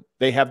important.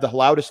 They have the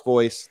loudest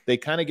voice. They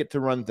kind of get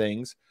to run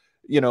things.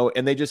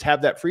 and they just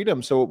have that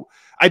freedom. So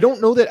I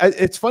don't know that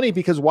it's funny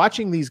because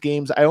watching these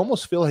games, I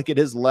almost feel like it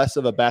is less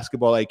of a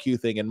basketball IQ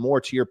thing and more,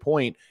 to your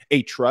point,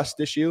 a trust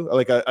issue,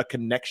 like a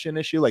connection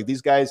issue. Like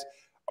these guys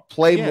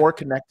play more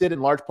connected in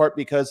large part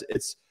because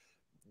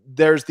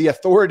there's the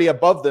authority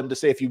above them to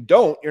say, if you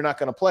don't, you're not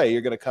going to play,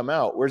 you're going to come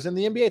out. Whereas in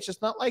the NBA, it's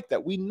just not like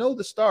that. We know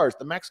the stars,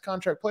 the max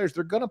contract players,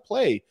 they're going to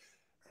play.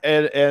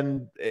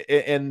 And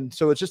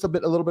so it's just a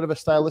little bit of a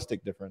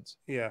stylistic difference.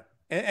 Yeah.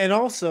 And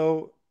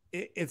also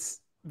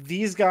it's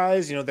these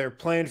guys, they're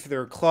playing for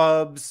their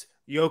clubs.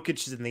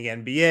 Jokic is in the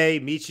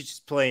NBA. Micic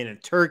is playing in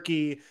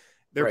Turkey.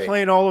 They're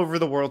playing all over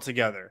the world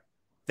together.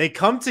 They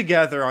come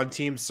together on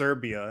Team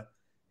Serbia.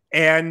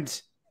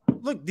 And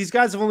look, these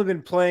guys have only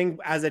been playing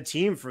as a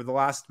team for the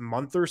last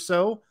month or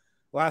so,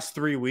 last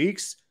 3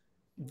 weeks.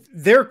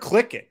 They're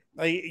clicking.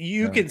 Like,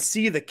 you can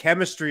see the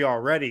chemistry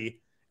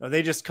already.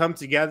 They just come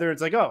together.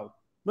 It's like, oh,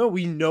 no,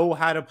 we know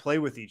how to play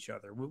with each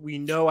other. We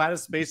know how to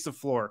space the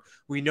floor.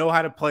 We know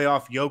how to play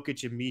off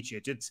Jokic and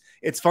Micic.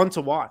 It's fun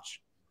to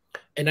watch.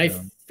 And I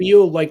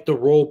feel like the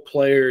role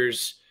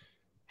players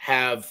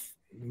have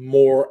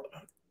more.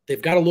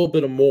 They've got a little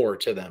bit of more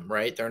to them,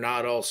 right? They're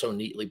not all so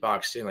neatly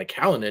boxed in. Like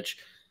Kalinic,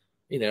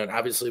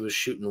 obviously was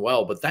shooting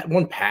well, but that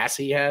one pass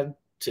he had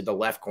to the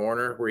left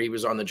corner where he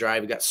was on the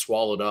drive, he got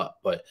swallowed up,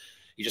 but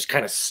he just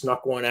kind of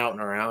snuck one out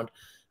and around.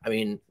 I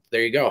mean,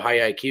 there you go.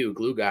 High IQ,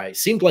 glue guy.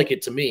 Seemed like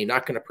it to me,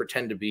 not going to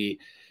pretend to be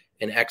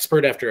an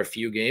expert after a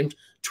few games.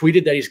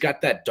 Tweeted that he's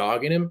got that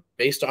dog in him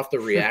based off the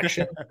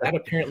reaction. That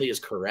apparently is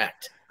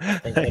correct.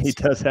 He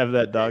does have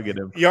that dog in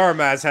him.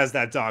 Yarmaz has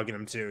that dog in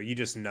him too. You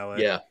just know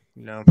it. Yeah.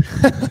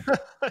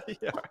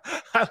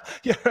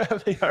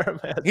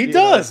 He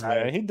does,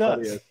 man. He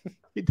does.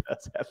 He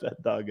does have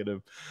that dog in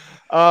him.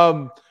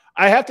 I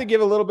have to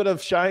give a little bit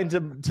of shine to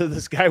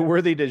this guy,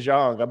 Worthy de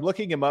Jong. I'm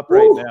looking him up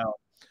right now.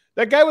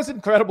 That guy was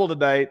incredible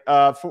tonight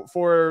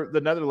for the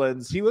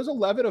Netherlands. He was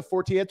 11 of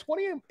 14. He had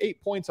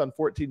 28 points on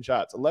 14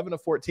 shots, 11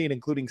 of 14,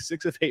 including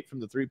 6 of 8 from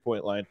the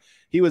three-point line.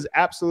 He was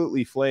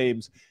absolutely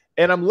flames.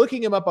 And I'm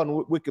looking him up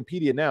on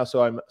Wikipedia now,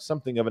 so I'm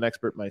something of an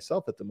expert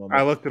myself at the moment.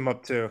 I looked him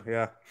up too,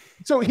 yeah.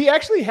 So he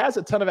actually has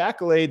a ton of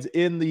accolades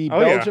in the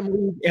Belgium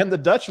League and the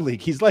Dutch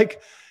League. He's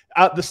like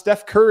the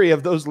Steph Curry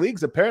of those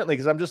leagues, apparently,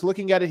 because I'm just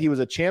looking at it. He was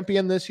a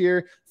champion this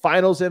year,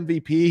 finals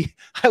MVP.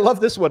 I love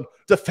this one.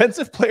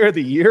 Defensive Player of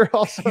the Year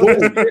also.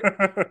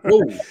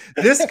 Whoa.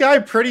 This guy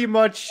pretty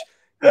much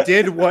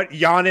did what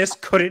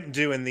Giannis couldn't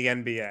do in the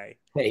NBA.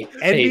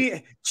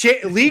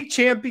 League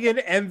champion,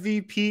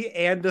 MVP,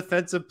 and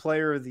Defensive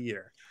Player of the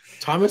Year.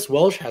 Thomas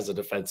Welsh has a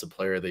Defensive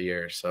Player of the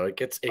Year, so it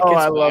gets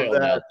I love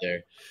that out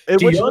there.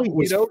 Which league,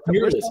 where's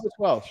Thomas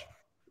Welsh?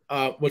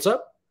 What's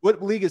up?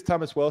 What league is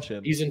Thomas Welsh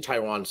in? He's in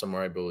Taiwan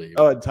somewhere, I believe.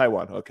 Oh, in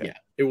Taiwan. Okay. Yeah,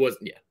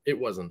 it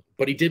wasn't,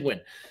 but he did win.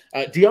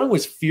 De Jong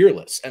was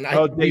fearless, and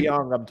De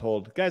Jong, I'm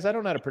told. Guys, I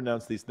don't know how to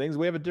pronounce these things.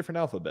 We have a different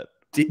alphabet.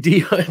 De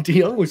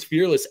Jong was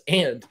fearless,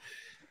 and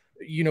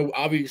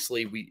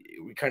obviously we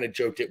kind of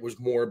joked it was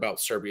more about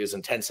Serbia's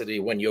intensity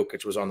when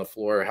Jokic was on the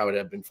floor, how it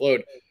had been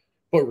flowed.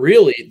 But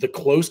really, the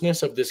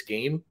closeness of this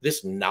game,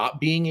 this not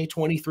being a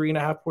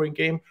 23.5-point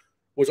game,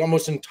 was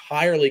almost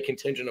entirely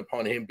contingent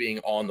upon him being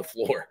on the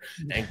floor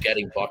and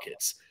getting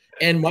buckets.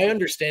 And my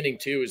understanding,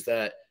 too, is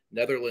that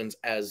Netherlands,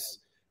 as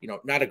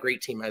not a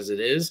great team as it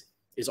is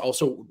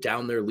also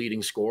down their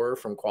leading scorer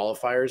from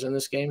qualifiers in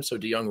this game. So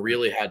De Jong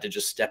really had to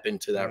just step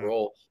into that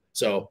role.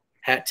 So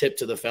hat tip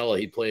to the fella.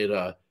 He played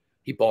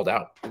he balled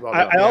out.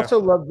 I also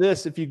love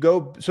this. If you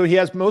go, so he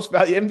has most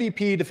value,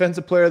 MVP,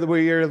 Defensive Player of the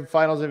Year,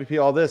 Finals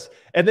MVP, all this.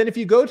 And then if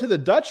you go to the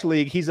Dutch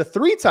League, he's a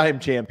 3-time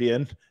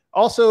champion.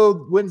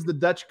 Also wins the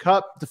Dutch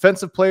Cup,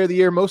 Defensive Player of the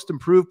Year, Most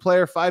Improved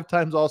Player, 5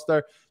 times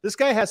All-Star. This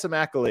guy has some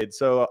accolades.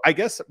 So I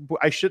guess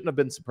I shouldn't have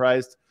been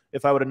surprised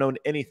if I would have known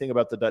anything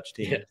about the Dutch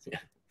team. Yeah.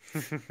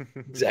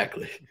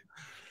 Exactly.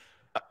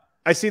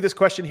 I see this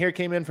question here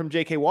came in from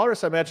J.K.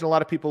 Walrus. I imagine a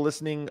lot of people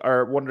listening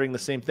are wondering the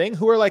same thing.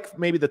 Who are like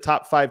maybe the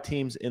top 5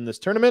 teams in this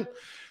tournament?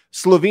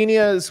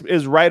 Slovenia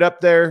is right up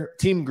there.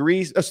 Team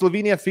Greece,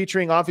 Slovenia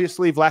featuring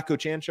obviously Vlatko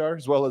Cancar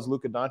as well as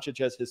Luka Doncic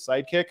as his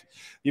sidekick.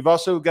 You've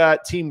also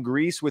got Team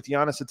Greece with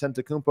Giannis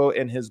Antetokounmpo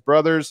and his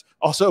brothers.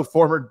 Also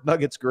former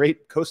Nuggets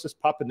great Kostas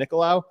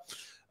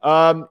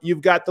Papanikolaou.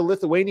 You've got the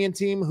Lithuanian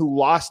team who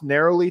lost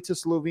narrowly to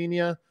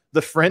Slovenia.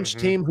 The French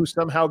team who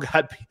somehow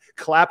got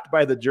clapped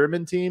by the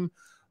German team.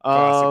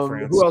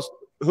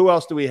 Who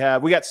else do we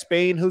have? We got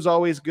Spain, who's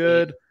always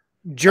good.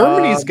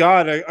 Germany's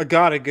got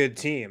a good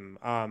team.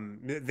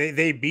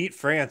 They beat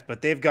France,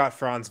 but they've got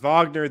Franz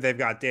Wagner, they've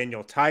got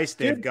Daniel Theis,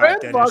 they've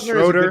got Dennis Wagner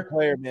Schroeder. Is a good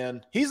player,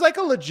 man. He's like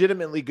a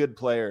legitimately good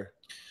player.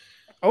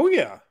 Oh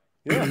yeah.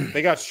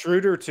 They got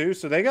Schroeder too,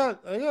 so they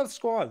got a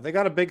squad. They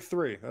got a big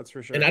 3, that's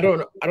for sure. And I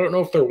don't know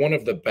if they're one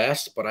of the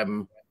best, but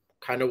I'm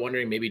kind of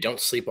wondering maybe don't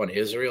sleep on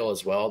Israel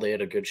as well. They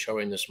had a good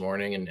showing this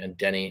morning, and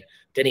Denny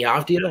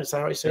Avdia, is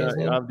that how I say his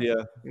name?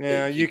 Avdia.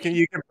 Yeah, you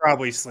can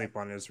probably sleep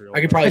on Israel.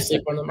 I could probably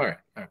sleep on them. All right.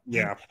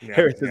 Yeah.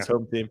 Harrison's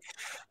home team.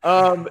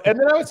 And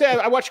then I would say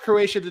I watched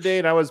Croatia today,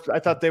 and I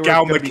thought they were.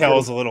 Gal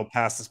Mikel's a little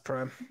past his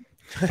prime.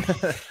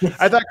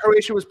 I thought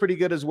Croatia was pretty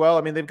good as well.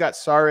 I mean, they've got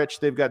Saric,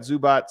 they've got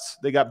Zubac,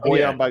 they got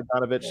Bojan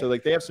Bogdanovic. So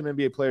like they have some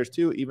NBA players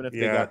too, even if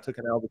they took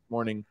an L this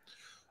morning.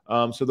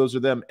 So those are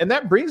them. And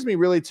that brings me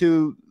really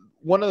to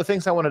one of the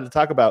things I wanted to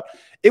talk about.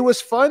 It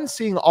was fun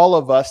seeing all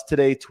of us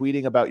today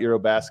tweeting about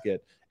EuroBasket.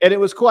 And it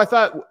was cool. I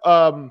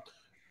thought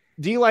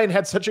D-Line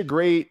had such a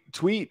great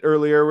tweet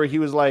earlier where he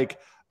was like,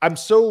 I'm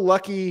so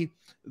lucky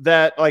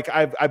that like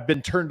I've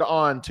been turned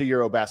on to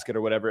EuroBasket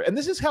or whatever. And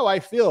this is how I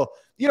feel.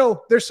 You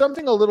know, there's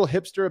something a little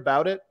hipster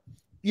about it.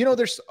 You know,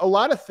 there's a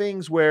lot of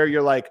things where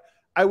you're like,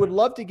 I would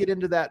love to get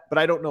into that, but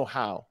I don't know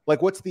how.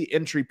 Like, what's the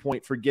entry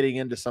point for getting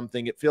into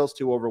something? It feels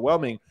too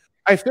overwhelming.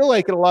 I feel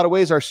like in a lot of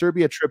ways, our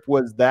Serbia trip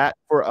was that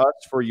for us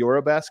for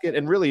EuroBasket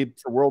and really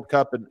for World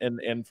Cup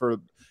and for,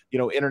 you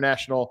know,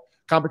 international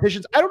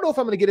competitions. I don't know if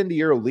I'm going to get into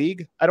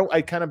EuroLeague.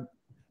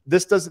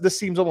 This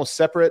seems almost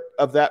separate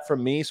of that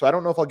from me. So I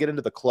don't know if I'll get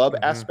into the club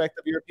aspect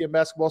of European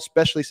basketball,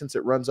 especially since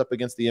it runs up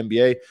against the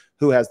NBA,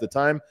 who has the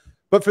time.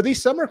 But for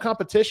these summer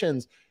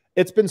competitions,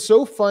 it's been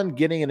so fun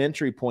getting an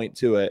entry point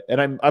to it.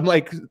 And I'm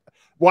like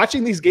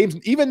watching these games,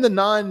 even the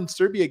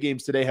non-Serbia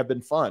games today have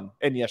been fun.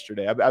 And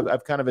yesterday,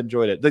 I've kind of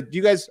enjoyed it. Do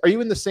you guys, are you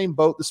in the same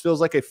boat? This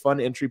feels like a fun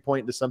entry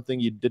point to something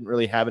you didn't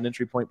really have an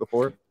entry point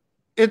before.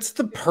 It's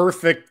the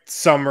perfect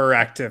summer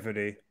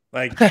activity.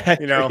 Like,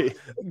 you know,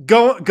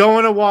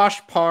 going to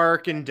Wash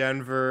Park in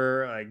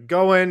Denver, like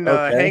going,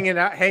 hanging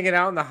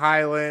out in the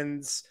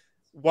Highlands,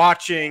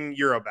 watching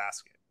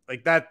EuroBasket.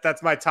 Like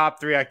that's my top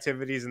 3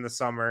 activities in the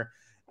summer.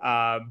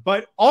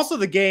 But also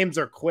the games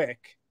are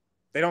quick.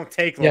 They don't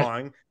take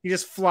long. You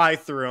just fly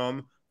through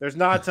them. There's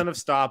not a ton of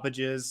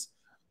stoppages.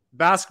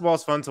 Basketball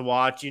is fun to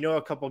watch. You know,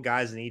 a couple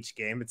guys in each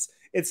game.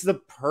 It's the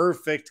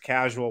perfect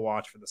casual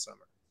watch for the summer.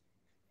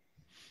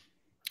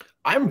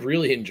 I'm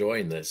really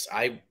enjoying this.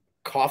 I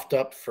coughed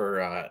up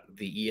for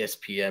the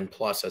ESPN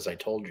Plus, as I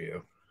told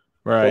you.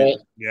 Right. Well,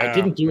 I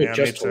didn't do it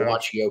just to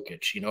watch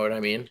Jokic. You know what I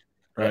mean?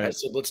 Right. I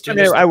said, let's do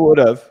this. I would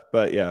have,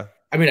 but yeah.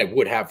 I mean, I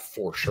would have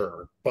for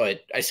sure.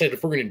 But I said,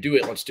 if we're going to do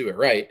it, let's do it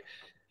right.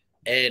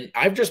 And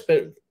I've just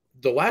been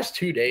the last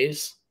 2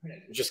 days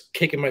just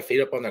kicking my feet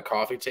up on the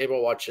coffee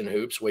table, watching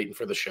hoops, waiting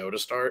for the show to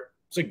start.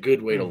 It's a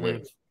good way to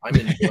live. I'm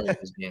enjoying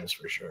these games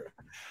for sure.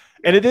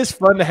 And it is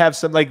fun to have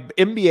some, like,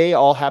 NBA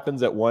all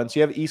happens at once.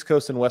 You have East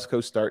Coast and West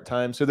Coast start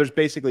time. So there's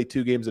basically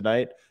 2 games a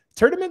night.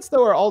 Tournaments,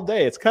 though, are all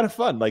day. It's kind of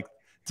fun. Like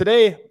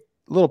today, a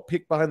little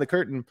peek behind the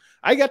curtain.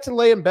 I got to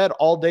lay in bed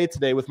all day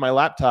today with my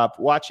laptop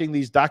watching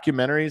these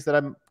documentaries that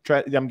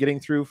I'm getting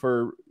through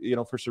for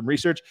some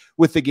research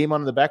with the game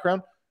on in the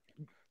background.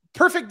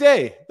 Perfect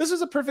day. This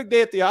was a perfect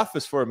day at the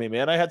office for me,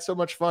 man. I had so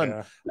much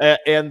fun. Yeah.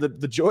 And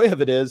the joy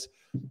of it is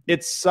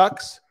it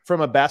sucks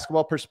from a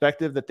basketball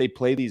perspective that they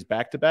play these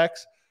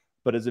back-to-backs.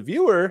 But as a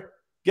viewer,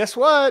 guess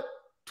what?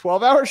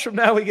 12 hours from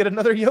now, we get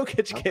another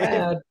Jokic game.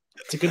 Bad.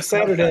 It's a good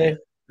Saturday.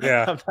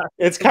 Yeah.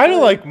 It's kind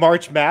of like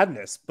March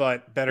Madness,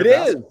 but better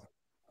basketball. Is.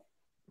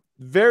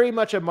 Very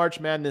much a March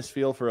Madness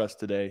feel for us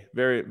today.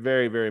 Very,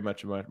 very, very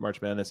much a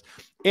March Madness.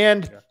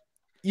 And,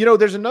 you know,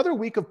 there's another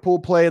week of pool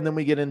play, and then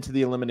we get into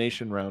the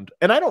elimination round.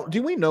 And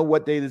do we know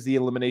what date is the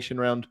elimination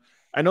round?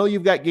 I know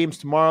you've got games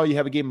tomorrow. You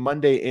have a game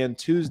Monday and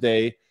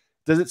Tuesday.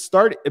 Does it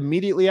start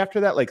immediately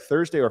after that, like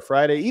Thursday or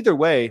Friday? Either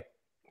way,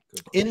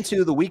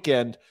 into the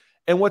weekend.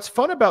 And what's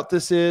fun about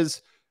this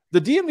is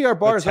the DNVR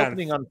bar is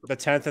opening on the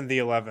 10th and the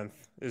 11th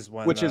is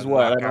when, which is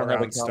what I don't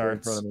have a calendar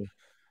in front of me.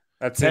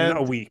 That's in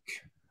a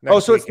week.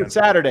 So it's the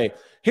Saturday.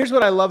 Here's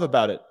what I love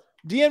about it.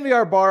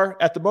 DNVR bar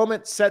at the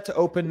moment set to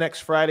open next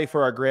Friday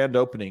for our grand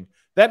opening.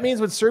 That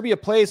means when Serbia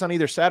plays on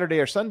either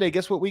Saturday or Sunday,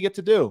 guess what we get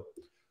to do?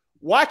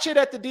 Watch it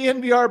at the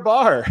DNVR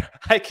bar.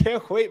 I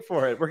can't wait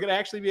for it. We're going to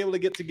actually be able to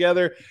get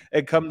together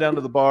and come down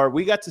to the bar.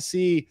 We got to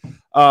see,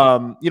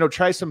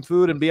 try some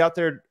food and be out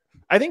there.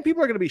 I think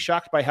people are going to be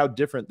shocked by how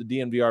different the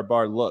DNVR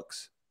bar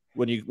looks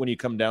when you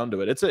come down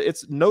to it.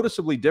 It's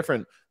noticeably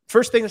different.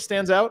 First thing that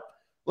stands out,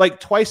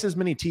 like twice as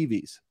many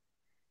TVs.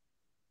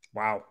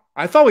 Wow.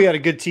 I thought we had a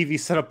good TV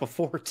setup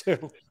before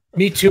too.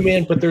 Me too,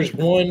 man. But there's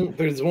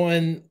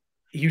one,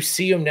 you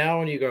see them now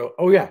and you go,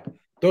 oh yeah,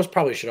 those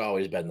probably should have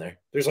always been there.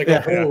 There's like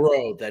a whole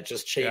row that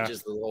just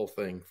changes the whole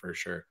thing for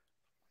sure.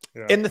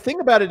 Yeah. And the thing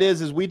about it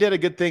is we did a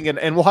good thing,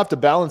 and we'll have to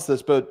balance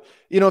this. But,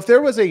 you know, if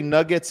there was a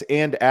Nuggets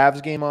and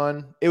Avs game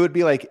on, it would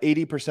be like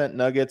 80%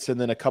 Nuggets and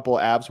then a couple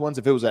Avs ones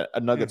if it was a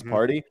Nuggets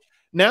party.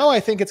 Now I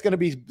think it's going to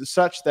be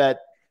such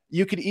that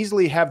you could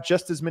easily have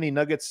just as many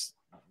Nuggets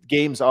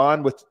games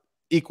on with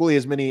equally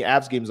as many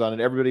Avs games on,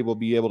 and everybody will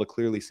be able to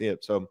clearly see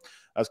it. So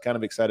I was kind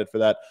of excited for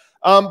that.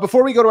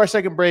 Before we go to our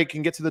second break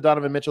and get to the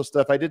Donovan Mitchell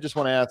stuff, I did just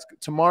want to ask,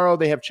 tomorrow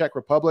they have Czech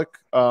Republic.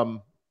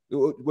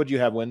 What do you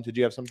have, Win? Did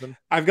you have something?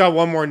 I've got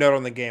one more note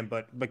on the game,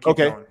 but keep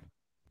going.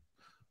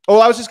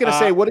 Oh, I was just going to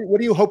say, what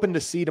are you hoping to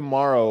see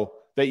tomorrow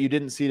that you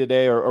didn't see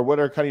today, or what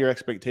are kind of your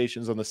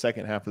expectations on the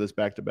second half of this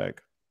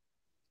back-to-back?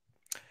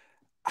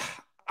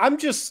 I'm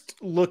just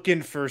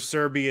looking for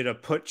Serbia to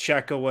put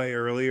Czech away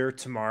earlier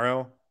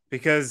tomorrow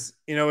because,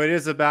 you know, it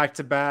is a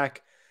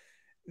back-to-back.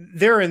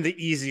 they're in the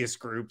easiest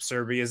group,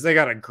 Serbia is. They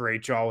got a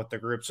great draw with the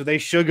group, so they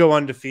should go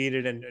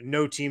undefeated, and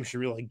no team should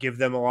really give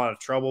them a lot of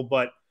trouble.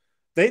 But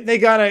they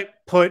got to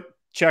put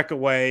Czech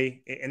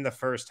away in the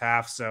first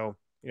half, so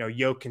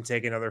Jokic can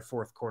take another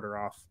fourth quarter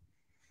off.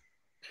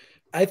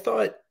 I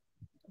thought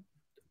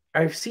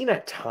I've seen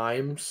at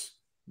times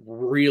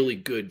really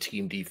good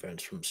team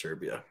defense from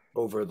Serbia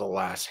over the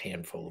last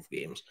handful of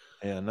games.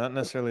 Yeah, not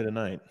necessarily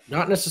tonight.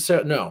 Not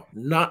necessarily, no,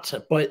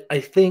 but I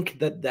think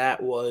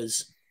that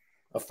was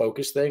a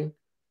focus thing.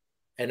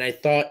 And I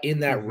thought in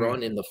that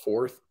run in the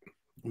fourth,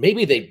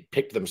 maybe they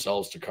picked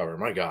themselves to cover.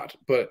 My God.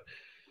 But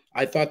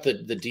I thought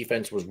that the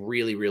defense was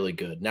really, really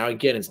good. Now,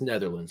 again, it's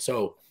Netherlands.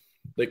 So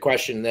the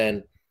question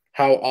then,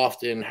 how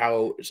often,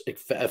 how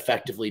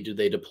effectively do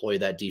they deploy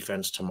that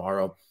defense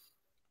tomorrow?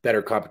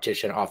 Better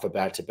competition off a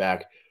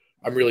back-to-back.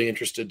 I'm really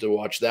interested to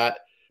watch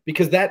that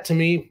because that, to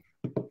me,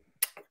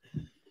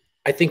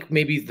 I think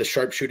maybe the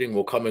sharpshooting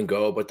will come and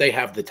go, but they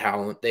have the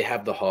talent. They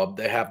have the hub.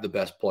 They have the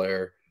best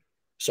player.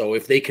 So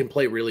if they can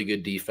play really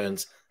good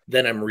defense,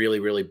 then I'm really,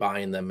 really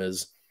buying them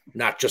as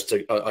not just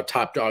a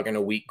top dog in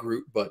a weak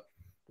group, but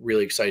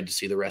really excited to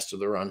see the rest of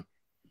the run.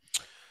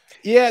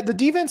 Yeah, the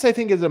defense I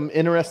think is an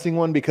interesting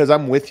one because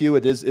I'm with you.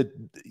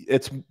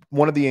 It's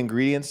one of the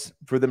ingredients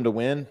for them to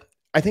win.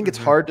 I think it's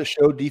hard to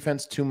show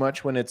defense too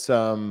much when it's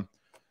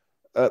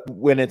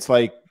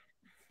like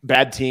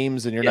bad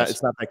teams and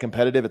it's not that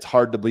competitive. It's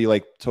hard to be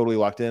like totally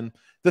locked in.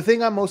 The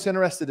thing I'm most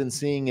interested in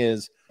seeing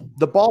is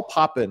the ball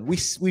popping. We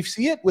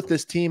see it with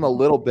this team a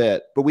little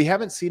bit, but we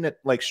haven't seen it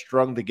like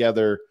strung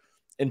together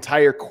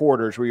entire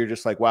quarters where you're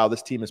just like, wow,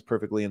 this team is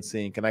perfectly in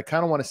sync. And I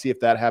kind of want to see if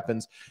that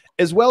happens,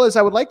 as well as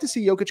I would like to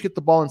see Jokic get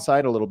the ball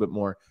inside a little bit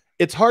more.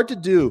 It's hard to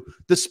do.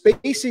 The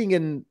spacing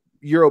in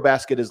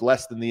EuroBasket is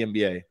less than the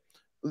NBA.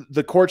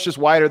 The court's just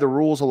wider. The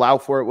rules allow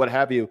for it, what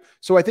have you.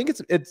 So I think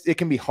it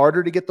can be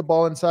harder to get the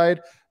ball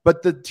inside,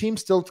 but the team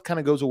still kind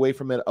of goes away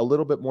from it a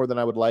little bit more than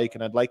I would like.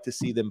 And I'd like to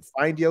see them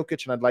find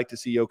Jokic, and I'd like to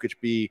see Jokic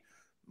be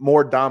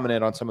more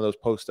dominant on some of those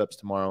post-ups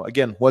tomorrow.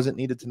 Again, wasn't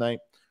needed tonight,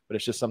 but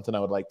it's just something I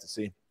would like to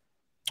see.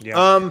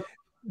 Yeah.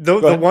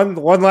 The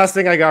one last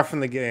thing I got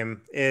from the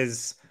game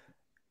is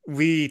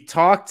we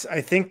talked, I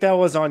think that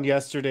was on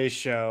yesterday's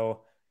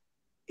show.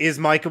 Is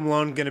Michael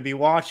Malone going to be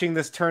watching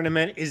this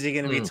tournament? Is he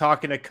going to be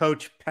talking to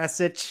Coach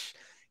Pesic?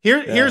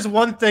 Here's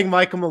one thing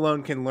Michael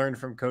Malone can learn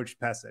from Coach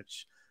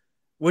Pesic.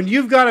 When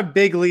you've got a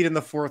big lead in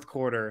the fourth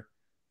quarter,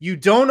 you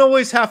don't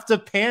always have to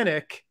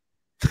panic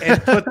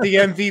and put the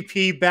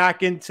MVP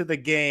back into the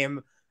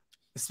game,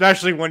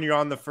 especially when you're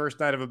on the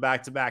first night of a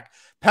back-to-back.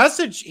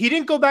 Pesic, he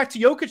didn't go back to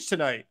Jokic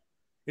tonight.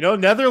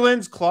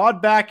 Netherlands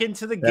clawed back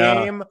into the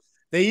game.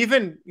 They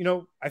even,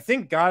 I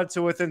think got it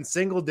to within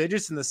single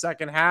digits in the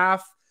second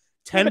half.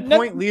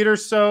 10-point lead or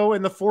so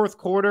in the fourth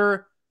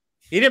quarter.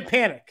 He didn't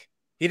panic.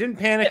 He didn't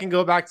panic and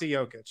go back to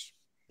Jokic.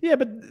 Yeah,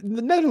 but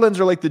the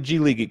Netherlands are like the G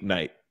League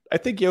Ignite. I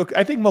think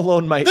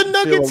Malone might. The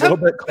Nuggets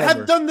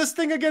have done this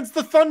thing against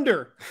the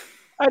Thunder.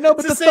 I know,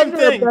 but the Thunder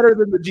are better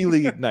than the G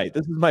League Ignite.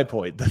 This is my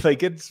point.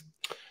 Like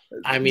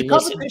the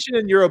competition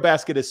in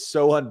EuroBasket is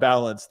so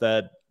unbalanced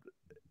that.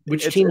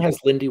 Which team has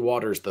Lindy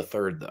Waters the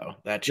third, though?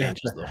 That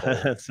changes the whole.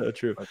 That's so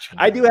true.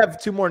 I do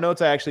have two more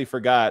notes I actually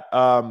forgot.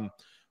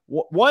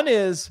 One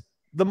is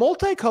the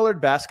multicolored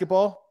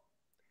basketball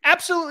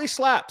absolutely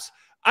slaps.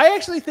 I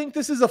actually think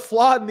this is a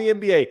flaw in the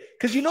NBA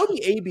because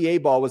the ABA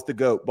ball was the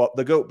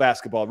GOAT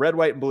basketball, red,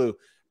 white, and blue.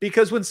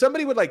 Because when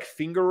somebody would like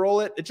finger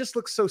roll it, it just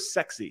looks so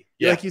sexy.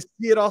 Yeah. Like you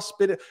see it all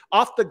spit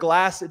off the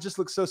glass. It just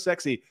looks so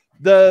sexy.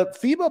 The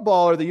FIBA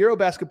ball or the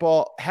EuroBasket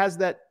ball has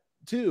that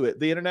too.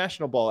 The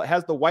international ball, it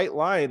has the white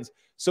lines.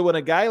 So when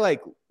a guy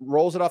like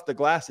rolls it off the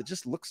glass, it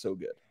just looks so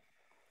good.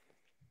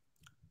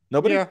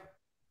 Nobody. Yeah.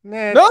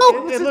 Nah,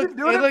 no, it looks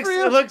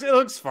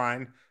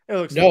fine. It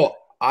looks no.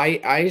 fine.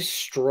 I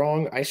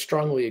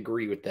strongly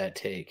agree with that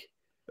take.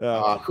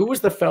 Who was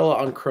the fella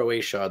on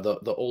Croatia,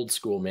 the old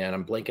school man?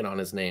 I'm blanking on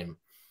his name.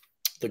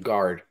 The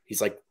guard.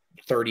 He's like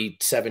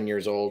 37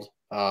 years old.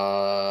 He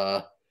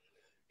was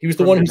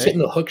the one who's hitting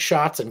the hook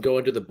shots and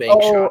going to the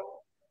bank shot.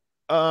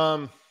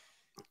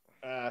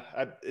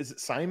 Is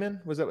it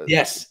Simon? Was that?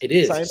 Yes, it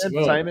is.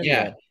 Simon.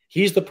 Yeah.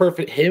 He's the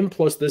perfect him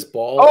plus this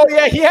ball. Oh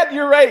yeah,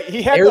 you're right.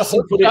 He had the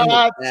hook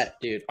shot. That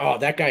dude. Oh,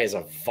 that guy is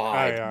a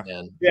vibe,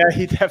 man. Yeah,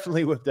 he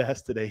definitely whipped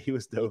ass today. He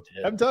was dope.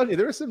 Yeah. I'm telling you,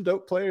 there were some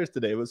dope players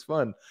today. It was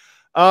fun.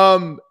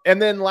 And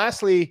then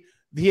lastly,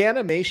 the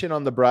animation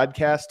on the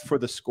broadcast for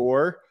the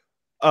score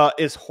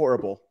is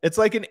horrible. It's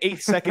like an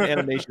 8-second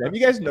animation. Have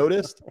you guys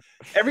noticed?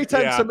 Every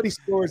time somebody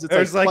scores,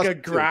 there's like a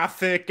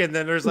graphic, and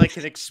then there's like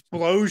an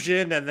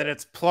explosion, and then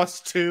it's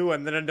 +2,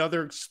 and then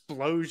another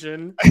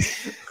explosion.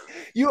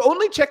 You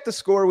only check the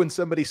score when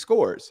somebody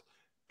scores.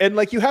 And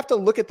like you have to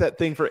look at that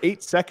thing for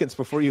 8 seconds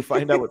before you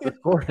find out what the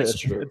score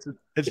is.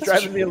 It's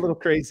driving me a little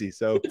crazy.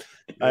 So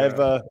I have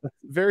a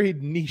very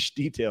niche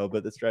detail,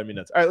 but it's driving me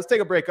nuts. All right, let's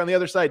take a break. On the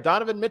other side,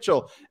 Donovan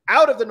Mitchell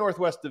out of the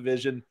Northwest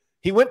Division.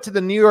 He went to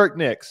the New York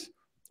Knicks.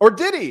 Or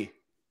did he?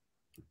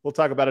 We'll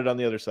talk about it on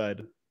the other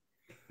side.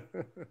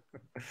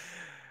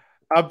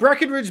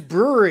 Breckenridge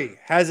Brewery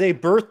has a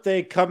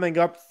birthday coming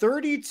up,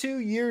 32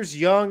 years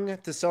young.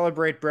 To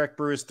celebrate, Breck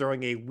Brew is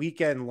throwing a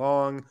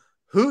weekend-long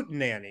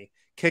hootenanny.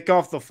 Kick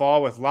off the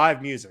fall with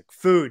live music,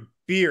 food,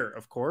 beer,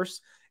 of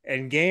course,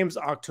 and games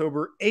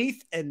October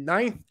 8th and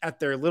 9th at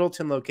their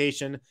Littleton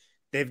location.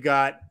 They've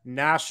got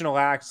national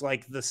acts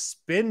like the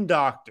Spin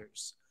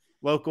Doctors,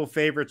 local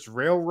favorites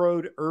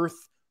Railroad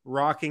Earth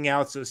rocking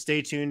out, so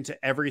stay tuned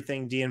to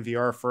everything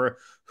DNVR for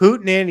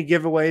hootenanny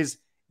giveaways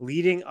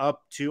leading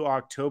up to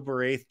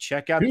October 8th.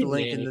 Check out the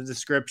link in the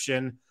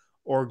description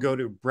or go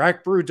to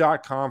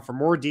breckbrew.com for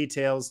more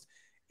details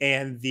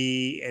and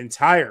the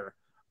entire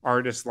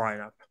artist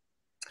lineup.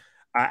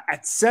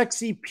 At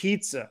Sexy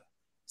Pizza,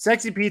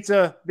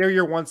 they're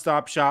your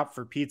one-stop shop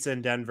for pizza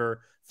in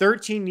Denver.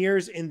 13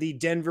 years in the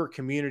Denver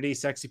community,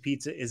 Sexy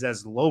Pizza is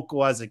as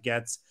local as it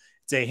gets.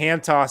 It's a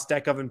hand-tossed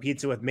deck oven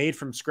pizza with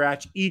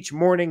made-from-scratch each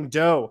morning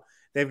dough.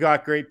 They've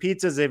got great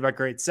pizzas. They've got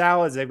great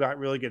salads. They've got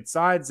really good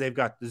sides. They've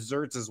got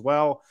desserts as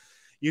well.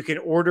 You can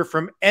order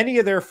from any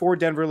of their 4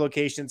 Denver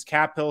locations,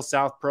 Cap Hill,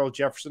 South Pearl,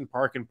 Jefferson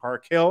Park, and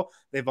Park Hill.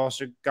 They've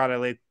also got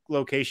a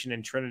location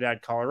in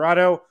Trinidad,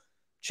 Colorado.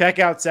 Check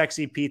out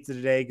Sexy Pizza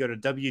today. Go to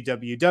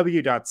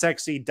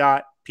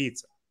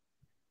www.sexy.pizza.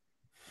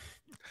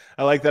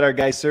 I like that our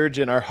guy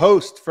Surgeon, our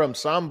host from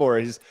Sombor,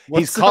 he's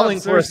calling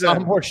for a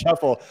Sombor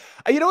shuffle.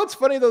 You know what's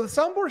funny though? The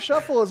Sombor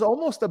shuffle is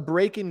almost a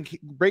break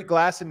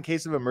glass in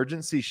case of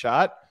emergency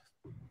shot.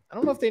 I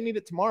don't know if they need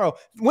it tomorrow.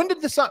 When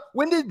did the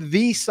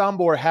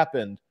Sombor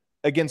happen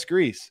against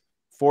Greece?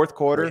 Fourth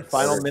quarter,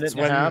 final minute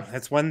and a half.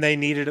 That's when they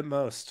needed it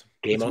most.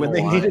 When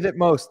they needed it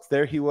most.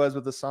 There he was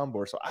with the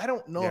Sombor. So I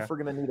don't know if we're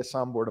going to need a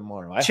Sombor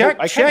tomorrow.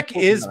 Czech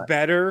is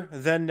better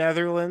than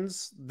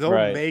Netherlands.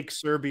 They'll make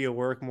Serbia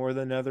work more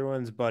than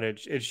Netherlands, but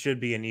it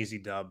should be an easy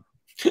dub.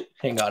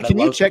 Hang on. Can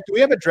you check? Do we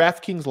have a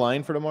DraftKings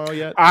line for tomorrow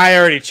yet? I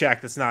already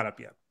checked. It's not up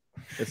yet.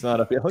 It's not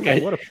up yet. Okay,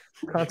 what a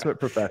consummate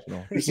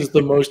professional. This is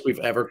the most we've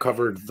ever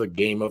covered the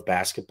game of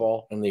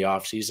basketball in the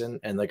offseason.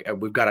 And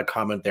we've got a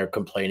comment there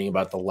complaining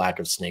about the lack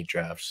of snake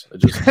drafts.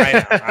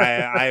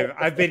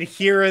 I've been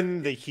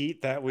hearing the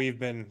heat that we've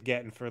been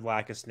getting for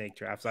lack of snake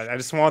drafts.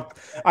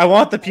 I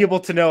want the people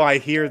to know I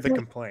hear the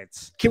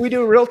complaints. Can we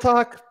do a real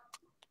talk?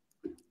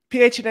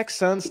 PHNX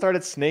Suns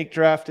started snake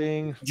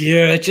drafting.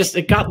 Yeah,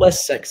 it got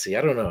less sexy.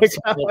 I don't know. It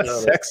got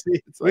less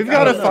sexy. We've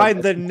got to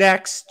find the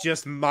next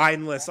just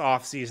mindless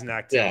off-season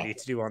activity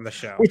to do on the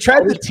show. We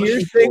tried the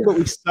tiers thing, but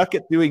we suck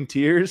at doing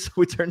tiers.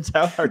 It turns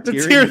out our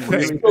tier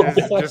thing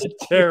is just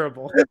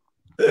terrible.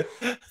 The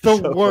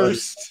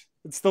worst.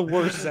 Funny. It's the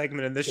worst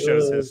segment in this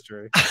show's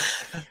history.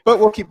 But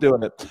we'll keep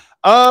doing it.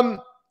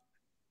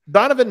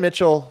 Donovan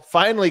Mitchell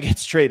finally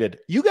gets traded.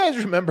 You guys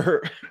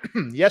remember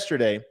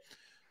yesterday,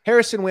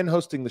 Harrison Wynn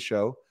hosting the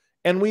show,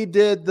 and we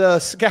did the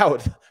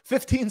scout.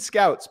 15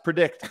 scouts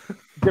predict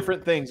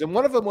different things. And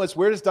one of them was,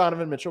 where does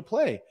Donovan Mitchell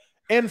play?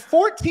 And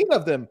 14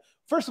 of them,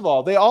 first of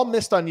all, they all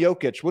missed on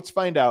Jokic. Let's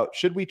find out.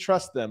 Should we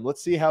trust them?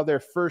 Let's see how their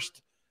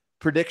first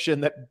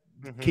prediction that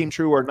came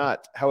true or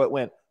not, how it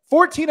went.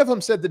 14 of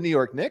them said the New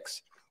York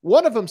Knicks.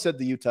 One of them said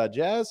the Utah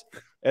Jazz.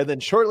 And then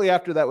shortly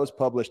after that was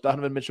published,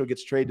 Donovan Mitchell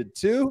gets traded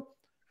to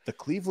the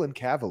Cleveland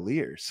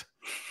Cavaliers.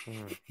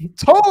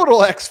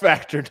 Total X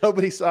factor.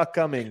 Nobody saw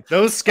coming.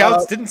 Those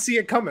scouts didn't see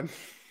it coming.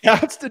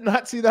 Scouts did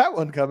not see that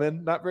one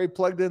coming. Not very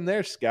plugged in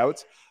there,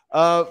 scouts.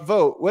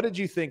 Vogt, what did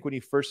you think when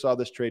you first saw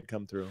this trade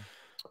come through?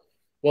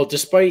 Well,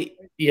 despite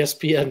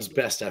ESPN's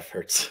best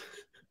efforts,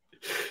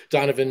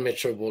 Donovan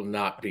Mitchell will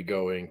not be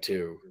going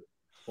to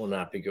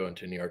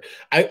New York.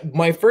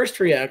 My first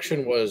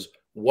reaction was,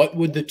 what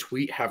would the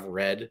tweet have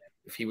read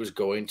if he was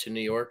going to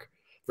New York?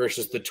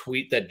 Versus the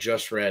tweet that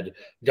just read,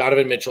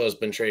 Donovan Mitchell has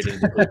been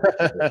traded.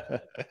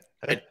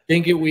 I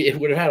think it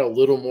would have had a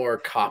little more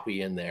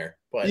copy in there.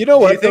 But you know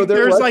what? Do you think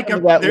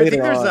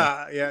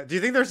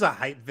there's a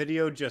hype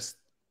video just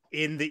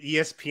in the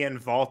ESPN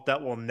vault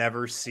that we'll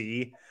never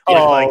see?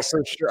 For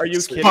sure. Are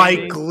you kidding me?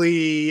 Spike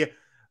Lee,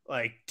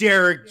 like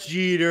Derek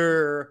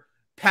Jeter,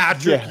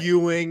 Patrick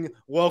Ewing,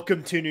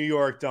 welcome to New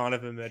York,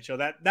 Donovan Mitchell.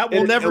 That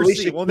we'll never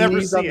see. We'll never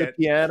see it.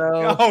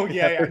 Piano. Oh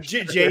yeah.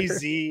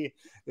 Jay-Z.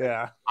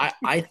 Yeah.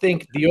 I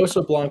think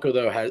Dioso Blanco,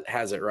 though,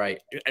 has it right.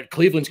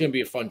 Cleveland's going to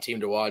be a fun team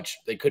to watch.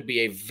 They could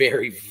be a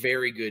very,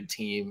 very good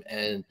team.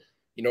 And,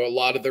 a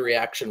lot of the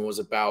reaction was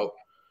about,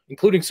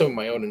 including some of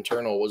my own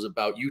internal, was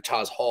about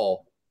Utah's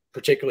haul,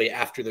 particularly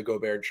after the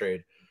Gobert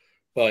trade.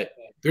 But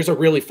there's a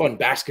really fun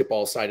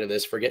basketball side of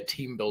this. Forget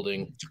team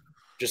building.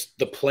 Just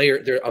the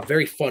player. They're a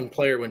very fun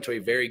player went to a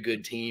very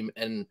good team.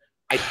 And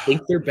I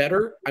think they're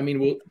better. I mean,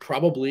 we'll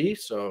probably.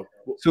 So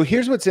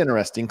here's what's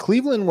interesting.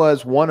 Cleveland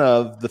was one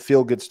of the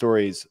feel-good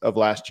stories of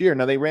last year.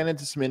 Now, they ran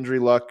into some injury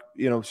luck.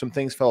 Some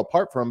things fell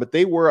apart for them, but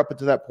they were up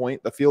until that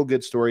point the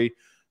feel-good story,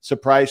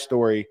 surprise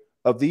story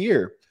of the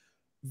year.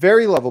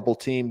 Very lovable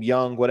team,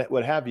 young,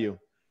 what have you.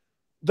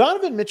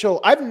 Donovan Mitchell,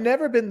 I've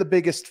never been the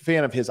biggest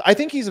fan of his. I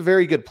think he's a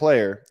very good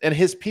player, and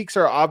his peaks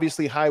are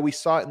obviously high. We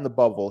saw it in the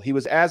bubble. He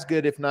was as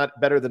good, if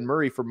not better than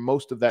Murray for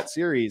most of that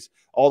series,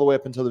 all the way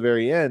up until the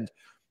very end.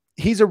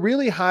 he's a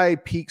really high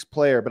peaks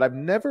player, but I've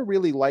never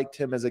really liked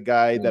him as a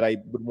guy that I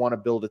would want to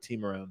build a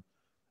team around.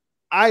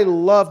 I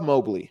love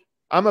Mobley.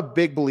 I'm a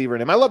big believer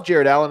in him. I love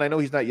Jared Allen. I know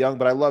he's not young,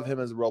 but I love him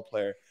as a role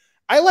player.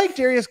 I like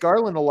Darius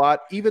Garland a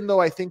lot, even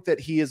though I think that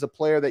he is a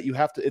player that you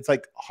have to, it's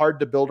like hard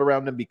to build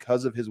around him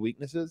because of his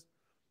weaknesses.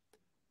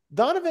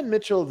 Donovan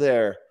Mitchell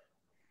there.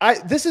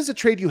 This is a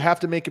trade you have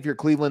to make if you're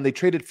Cleveland. They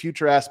traded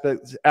future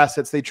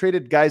assets. They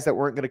traded guys that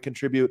weren't going to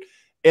contribute.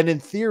 And in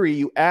theory,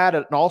 you add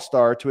an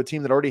all-star to a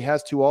team that already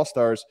has 2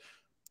 all-stars.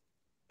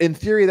 In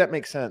theory, that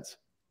makes sense.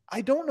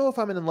 I don't know if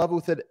I'm in love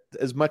with it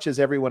as much as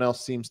everyone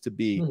else seems to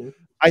be.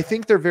 I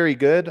think they're very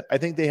good. I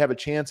think they have a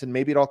chance, and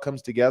maybe it all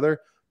comes together.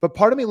 But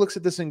part of me looks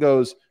at this and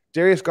goes,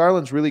 Darius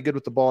Garland's really good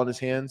with the ball in his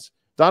hands.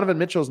 Donovan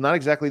Mitchell's not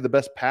exactly the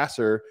best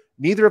passer.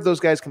 Neither of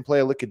those guys can play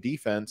a lick of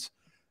defense.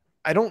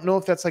 I don't know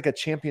if that's like a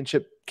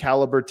championship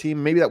caliber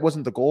team. Maybe that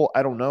wasn't the goal.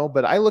 I don't know.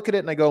 But I look at it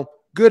and I go,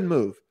 good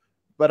move.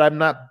 But I'm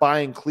not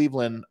buying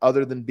Cleveland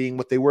other than being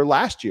what they were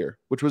last year,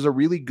 which was a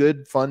really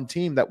good, fun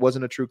team that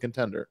wasn't a true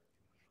contender.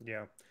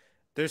 Yeah.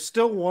 There's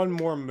still one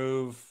more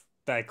move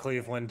that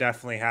Cleveland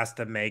definitely has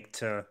to make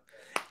to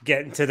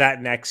get into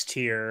that next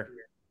tier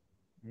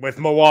with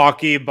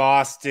Milwaukee,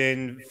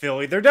 Boston,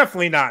 Philly. They're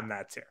definitely not in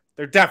that tier.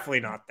 They're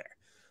definitely not there.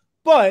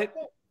 But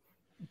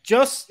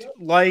just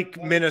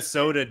like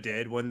Minnesota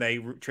did when they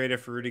traded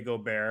for Rudy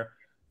Gobert,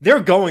 they're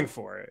going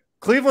for it.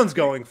 Cleveland's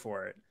going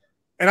for it.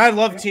 And I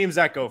love teams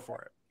that go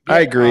for it.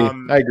 I agree.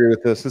 I agree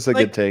with this. This is a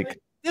good take.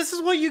 This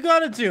is what you got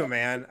to do,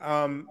 man.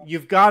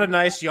 You've got a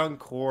nice young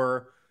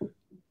core.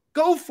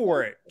 Go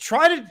for it.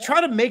 Try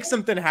to make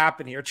something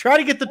happen here. Try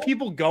to get the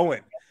people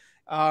going.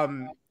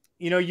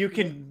 You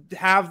can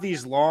have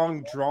these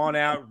long,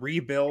 drawn-out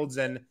rebuilds.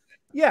 And,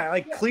 yeah,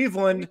 like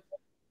Cleveland,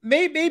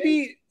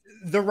 maybe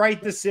the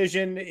right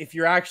decision if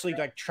you're actually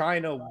like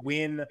trying to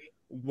win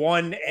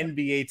one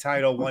NBA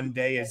title one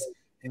day is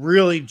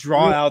really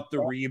draw out the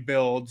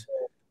rebuild.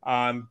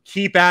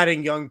 Keep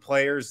adding young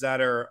players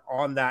that are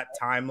on that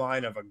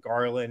timeline of a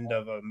Garland,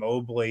 of a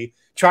Mobley.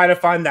 Try to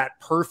find that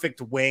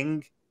perfect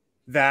wing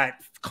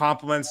that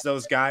complements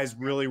those guys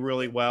really,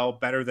 really well,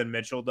 better than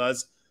Mitchell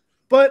does.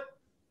 But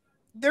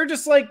they're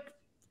just like,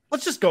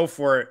 let's just go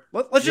for it.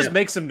 Let's just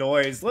make some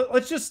noise.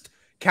 Let's just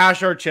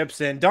cash our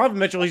chips in. Donovan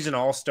Mitchell, he's an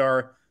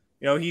all-star.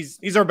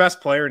 He's our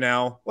best player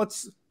now.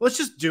 Let's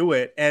just do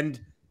it. And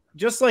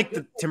just like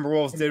the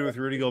Timberwolves did with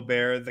Rudy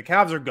Gobert, the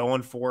Cavs are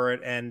going for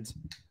it. And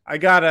I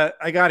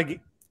gotta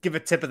give a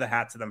tip of the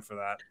hat to them for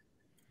that.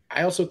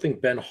 I also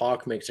think Ben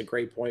Hawk makes a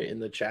great point in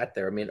the chat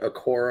there. I mean,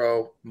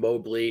 Okoro,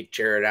 Mobley,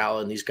 Jared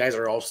Allen, these guys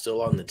are all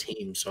still on the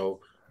team.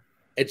 So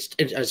it's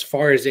as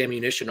far as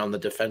ammunition on the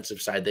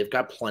defensive side, they've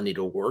got plenty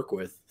to work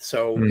with.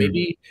 So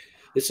maybe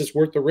this is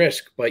worth the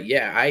risk. But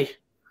yeah,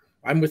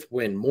 I'm with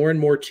Win. More and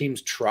more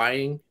teams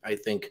trying. I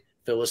think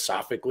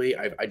philosophically,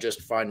 I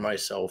just find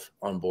myself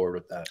on board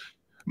with that.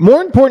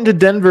 More important to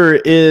Denver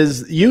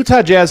is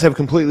Utah Jazz have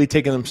completely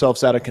taken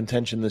themselves out of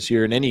contention this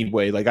year in any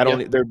way. Like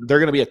they're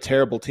going to be a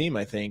terrible team,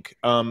 I think.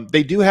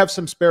 They do have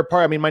some spare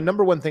part. I mean, my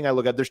number one thing I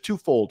look at, there's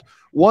twofold.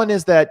 One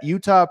is that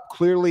Utah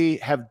clearly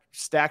have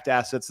stacked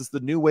assets. It's the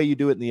new way you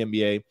do it in the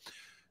NBA.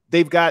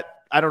 They've got,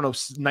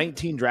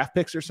 19 draft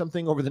picks or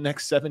something over the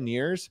next 7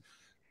 years.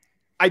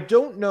 I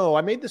don't know.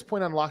 I made this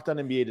point on Locked On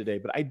NBA today,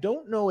 but I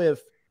don't know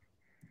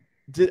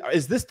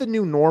is this the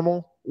new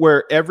normal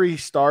where every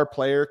star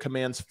player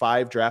commands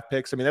 5 draft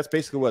picks? I mean, that's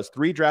basically what it's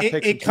 3 draft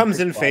picks. It comes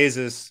in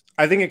phases.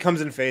 I think it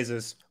comes in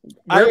phases.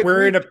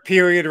 We're in a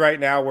period right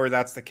now where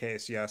that's the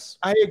case. Yes,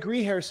 I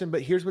agree, Harrison.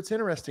 But here's what's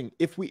interesting: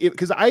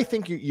 because I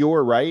think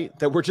you're right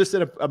that we're just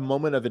at a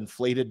moment of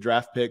inflated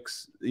draft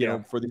picks,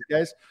 for these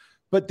guys.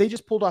 But they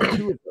just pulled off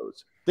 2 of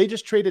those. They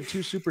just traded 2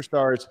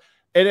 superstars.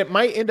 And it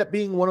might end up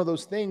being one of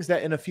those things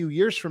that in a few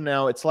years from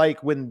now, it's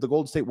like when the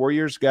Golden State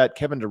Warriors got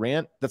Kevin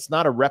Durant. That's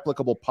not a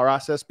replicable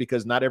process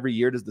because not every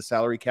year does the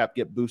salary cap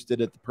get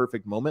boosted at the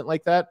perfect moment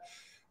like that.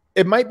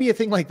 It might be a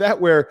thing like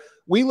that where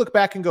we look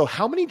back and go,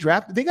 how many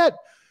they got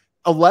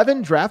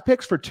 11 draft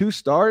picks for 2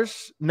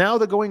 stars. Now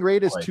the going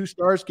rate is 2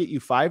 stars get you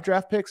 5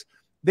 draft picks.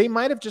 They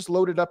might have just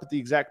loaded up at the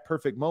exact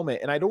perfect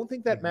moment. And I don't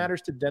think that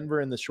matters to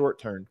Denver in the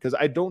short term because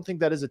I don't think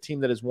that is a team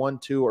that is 1,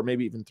 2, or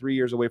maybe even 3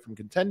 years away from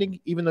contending,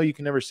 even though you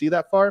can never see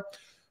that far.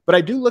 But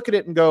I do look at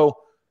it and go,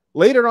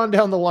 later on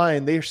down the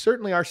line, they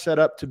certainly are set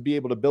up to be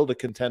able to build a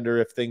contender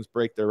if things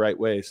break their right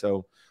way.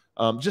 So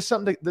just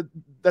something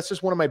that's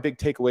just one of my big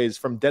takeaways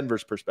from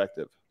Denver's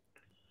perspective.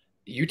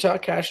 Utah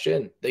cashed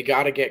in. They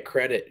got to get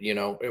credit,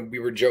 and we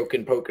were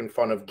poking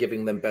fun of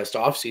giving them best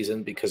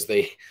offseason because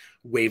they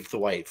waved the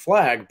white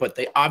flag, but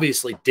they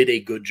obviously did a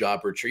good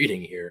job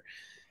retreating here.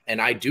 And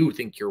I do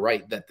think you're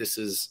right that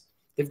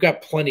they've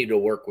got plenty to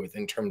work with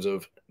in terms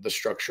of the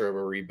structure of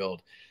a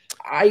rebuild.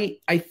 I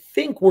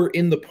think we're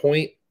in the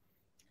point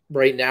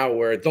right now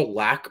where the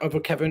lack of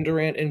a Kevin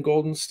Durant in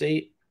Golden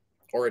State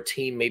or a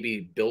team maybe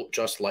built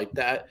just like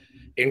that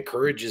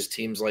encourages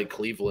teams like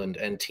Cleveland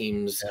and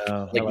teams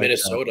like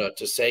Minnesota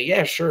to say,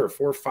 yeah, sure,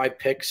 4 or 5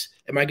 picks.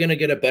 Am I going to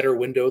get a better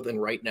window than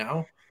right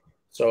now?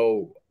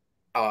 So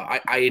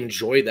I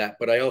enjoy that,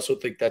 but I also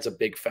think that's a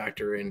big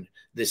factor in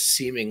this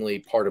seemingly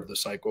part of the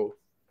cycle.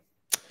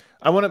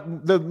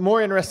 The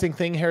more interesting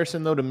thing,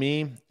 Harrison, though, to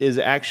me is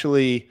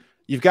actually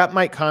you've got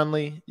Mike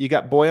Conley, you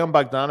got Bojan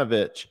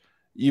Bogdanovic,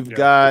 you've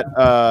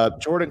got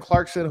Jordan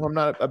Clarkson, who I'm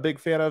not a big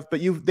fan of, but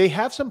they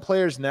have some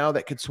players now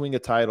that could swing a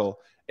title.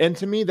 And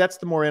to me, that's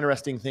the more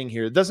interesting thing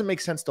here. It doesn't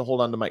make sense to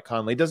hold on to Mike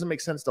Conley. It doesn't make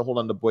sense to hold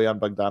on to Bojan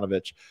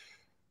Bogdanovic.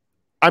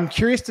 I'm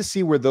curious to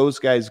see where those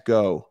guys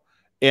go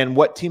and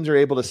what teams are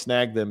able to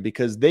snag them,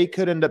 because they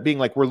could end up being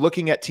like, we're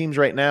looking at teams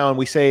right now and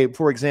we say,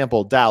 for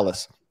example,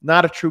 Dallas,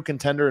 not a true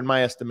contender in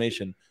my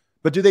estimation,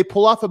 but do they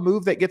pull off a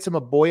move that gets him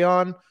a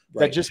Bojan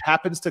that just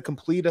happens to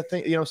complete a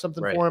thing,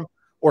 something for him,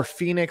 or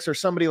Phoenix or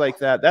somebody like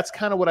that? That's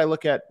kind of what I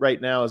look at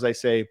right now as I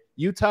say,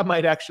 Utah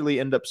might actually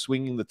end up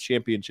swinging the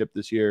championship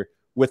this year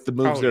with the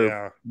moves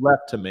they're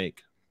left to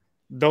make.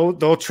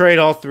 They'll trade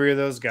all three of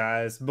those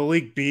guys.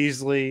 Malik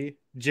Beasley,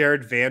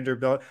 Jared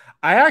Vanderbilt.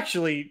 I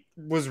actually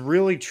was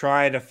really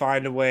trying to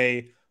find a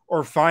way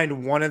or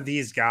find one of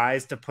these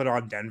guys to put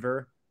on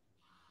Denver.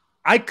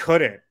 I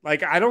couldn't.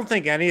 Like, I don't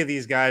think any of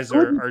these guys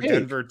are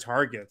Denver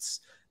targets.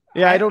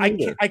 Yeah,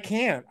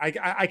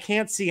 I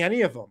can't see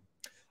any of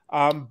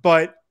them.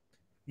 But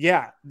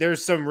yeah,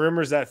 there's some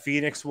rumors that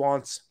Phoenix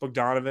wants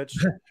Bogdanovic.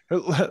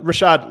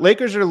 Rashad,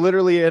 Lakers are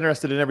literally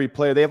interested in every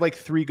player. They have like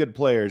 3 good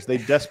players. They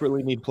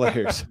desperately need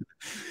players.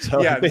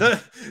 So yeah,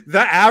 the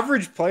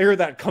average player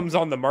that comes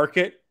on the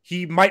market,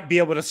 he might be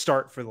able to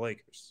start for the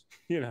Lakers.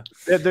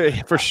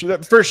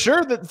 For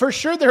sure,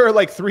 there are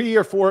like 3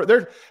 or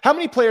 4. How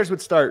many players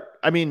would start?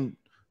 I mean,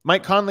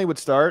 Mike Conley would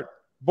start.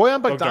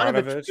 Bojan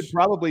Bogdanovic could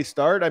probably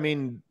start. I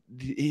mean,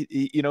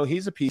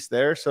 he's a piece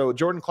there. So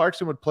Jordan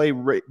Clarkson would play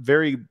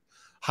very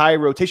high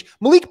rotation.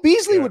 Malik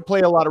Beasley would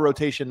play a lot of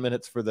rotation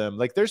minutes for them.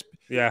 Like there's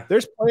players.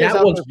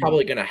 That one's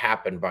probably going to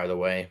happen. By the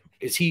way,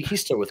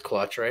 he's still with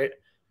Clutch, right?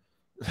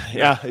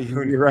 Yeah,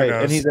 you're right.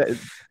 And his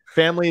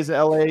family is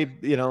LA.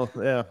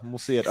 Yeah, we'll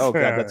see it. Oh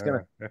god, that's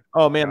gonna.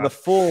 Oh man, the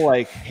full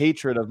like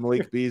hatred of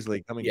Malik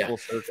Beasley coming full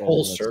circle.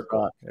 Full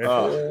circle.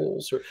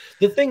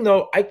 The thing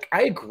though,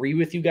 I agree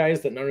with you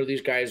guys that none of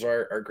these guys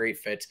are great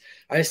fits.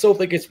 I still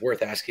think it's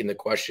worth asking the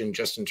question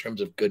just in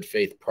terms of good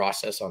faith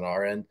process on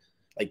our end.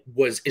 Like,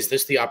 is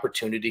this the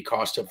opportunity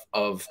cost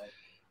of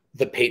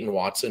the Peyton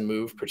Watson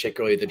move,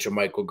 particularly the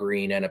JaMychal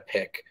Green and a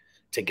pick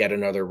to get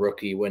another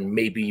rookie when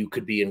maybe you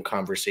could be in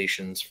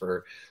conversations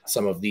for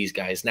some of these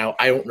guys? Now,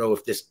 I don't know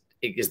if this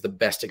is the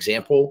best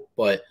example,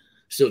 but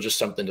still just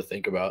something to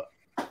think about.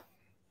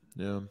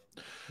 Yeah.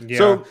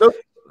 So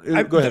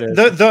go ahead.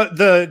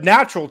 The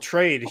natural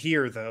trade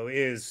here, though,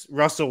 is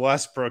Russell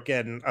Westbrook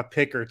and a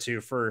pick or two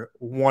for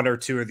 1 or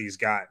 2 of these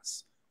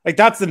guys. Like,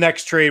 that's the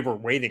next trade we're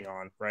waiting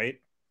on, right?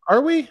 Are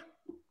we?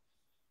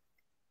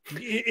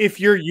 If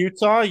you're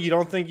Utah, you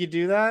don't think you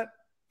do that?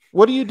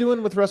 What are you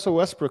doing with Russell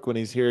Westbrook when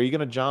he's here? Are you going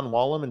to John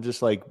Wall him and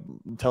just like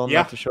tell him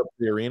not to show up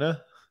to the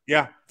arena?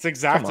 Yeah, it's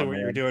exactly what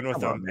you're doing with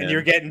them. And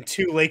you're getting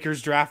 2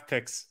 Lakers draft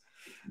picks.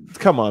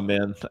 Come on,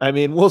 man. I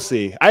mean, we'll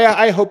see.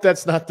 I hope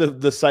that's not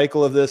the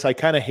cycle of this. I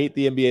kind of hate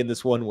the NBA in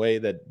this one way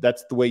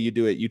that's the way you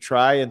do it. You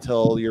try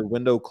until your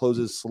window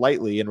closes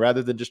slightly, and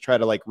rather than just try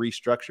to like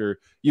restructure,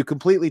 you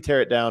completely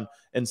tear it down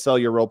and sell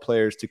your role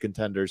players to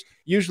contenders,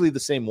 usually the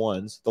same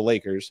ones, the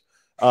Lakers.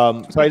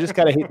 So I just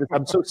kind of hate this.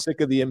 I'm so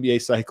sick of the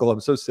NBA cycle. I'm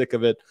so sick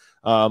of it.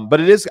 But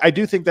I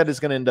do think that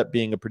is going to end up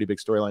being a pretty big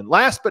storyline.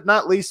 Last but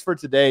not least for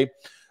today,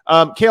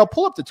 Kale,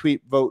 pull up the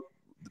tweet vote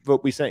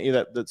we sent you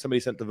that somebody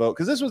sent the vote,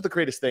 because this was the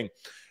greatest thing.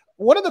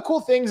 One of the cool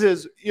things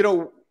is,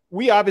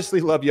 we obviously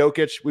love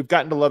Jokic. We've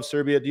gotten to love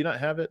Serbia. Do you not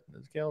have it,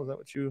 Kale? Is that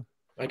what you?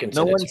 I can.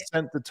 No one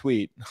sent the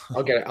tweet.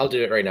 I'll get it. I'll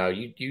do it right now.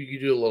 You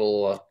do a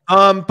little.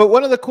 But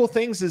one of the cool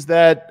things is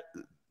that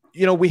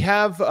we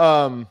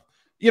have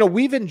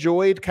we've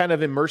enjoyed kind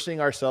of immersing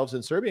ourselves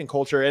in Serbian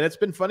culture, and it's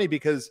been funny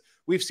because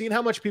we've seen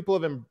how much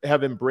people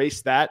have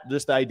embraced that,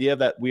 just the idea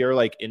that we are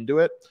like into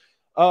it.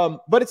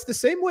 But it's the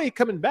same way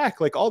coming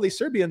back. Like all these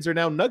Serbians are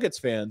now Nuggets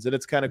fans, and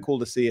it's kind of cool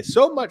to see.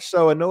 So much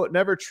so, and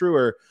never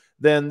truer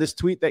than this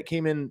tweet that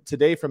came in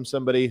today from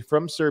somebody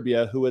from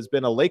Serbia who has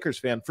been a Lakers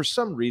fan for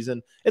some reason.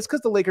 It's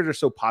because the Lakers are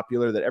so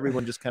popular that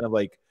everyone just kind of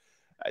like,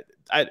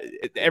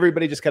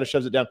 everybody just kind of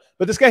shoves it down.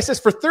 But this guy says,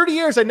 for 30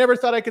 years, I never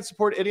thought I could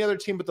support any other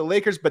team but the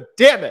Lakers, but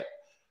damn it,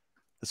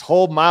 this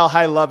whole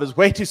mile-high love is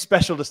way too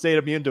special to stay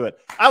immune to it.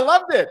 I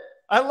loved it.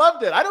 I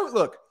don't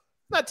look.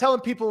 I'm not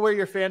telling people where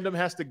your fandom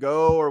has to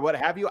go or what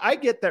have you. I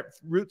get that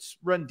roots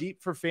run deep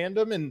for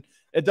fandom, and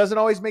it doesn't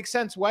always make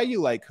sense why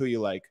you like who you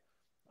like.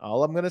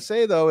 All I'm going to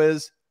say, though,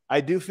 is I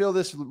do feel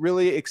this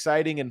really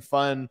exciting and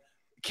fun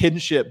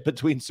kinship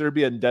between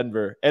Serbia and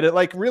Denver, and it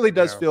like really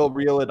does feel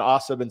real and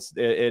awesome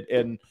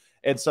and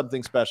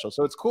something special.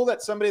 So it's cool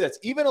that somebody that's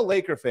even a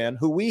Laker fan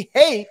who we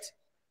hate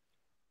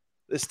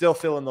is still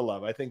feeling the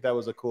love. I think that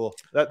was a cool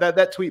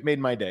that tweet made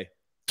my day.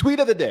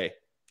 Tweet of the day.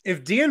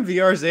 If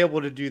DNVR is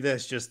able to do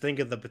this, just think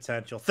of the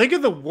potential. Think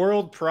of the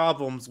world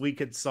problems we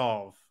could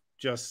solve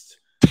just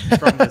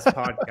from this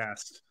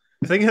podcast.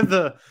 Think of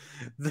the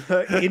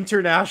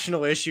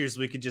international issues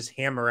we could just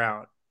hammer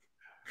out.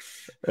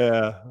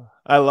 Yeah,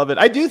 I love it.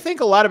 I do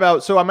think a lot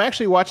about, so I'm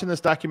actually watching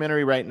this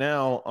documentary right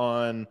now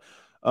on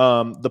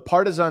the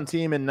Partizan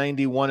team in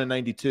 91 and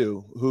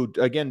 92, who,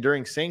 again,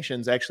 during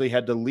sanctions actually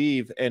had to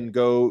leave and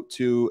go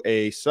to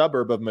a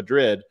suburb of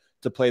Madrid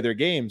to play their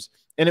games.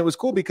 And it was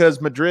cool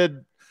because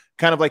Madrid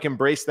kind of like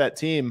embraced that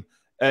team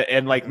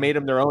and like made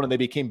them their own, and they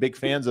became big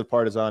fans of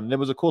Partizan. And it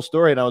was a cool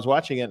story. And I was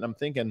watching it and I'm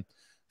thinking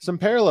some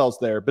parallels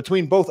there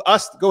between both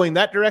us going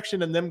that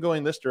direction and them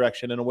going this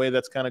direction in a way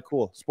that's kind of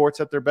cool. Sports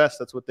at their best,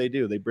 that's what they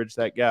do. They bridge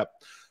that gap.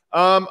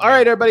 All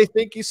right, everybody,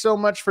 thank you so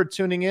much for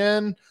tuning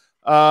in.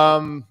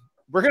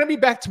 We're going to be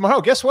back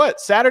tomorrow. Guess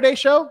what? Saturday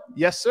show?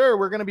 Yes, sir.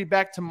 We're going to be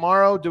back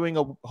tomorrow doing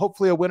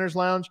hopefully a winner's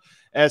lounge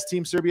as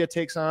Team Serbia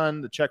takes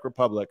on the Czech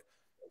Republic.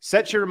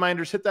 Set your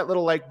reminders. Hit that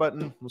little like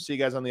button. We'll see you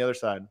guys on the other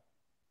side.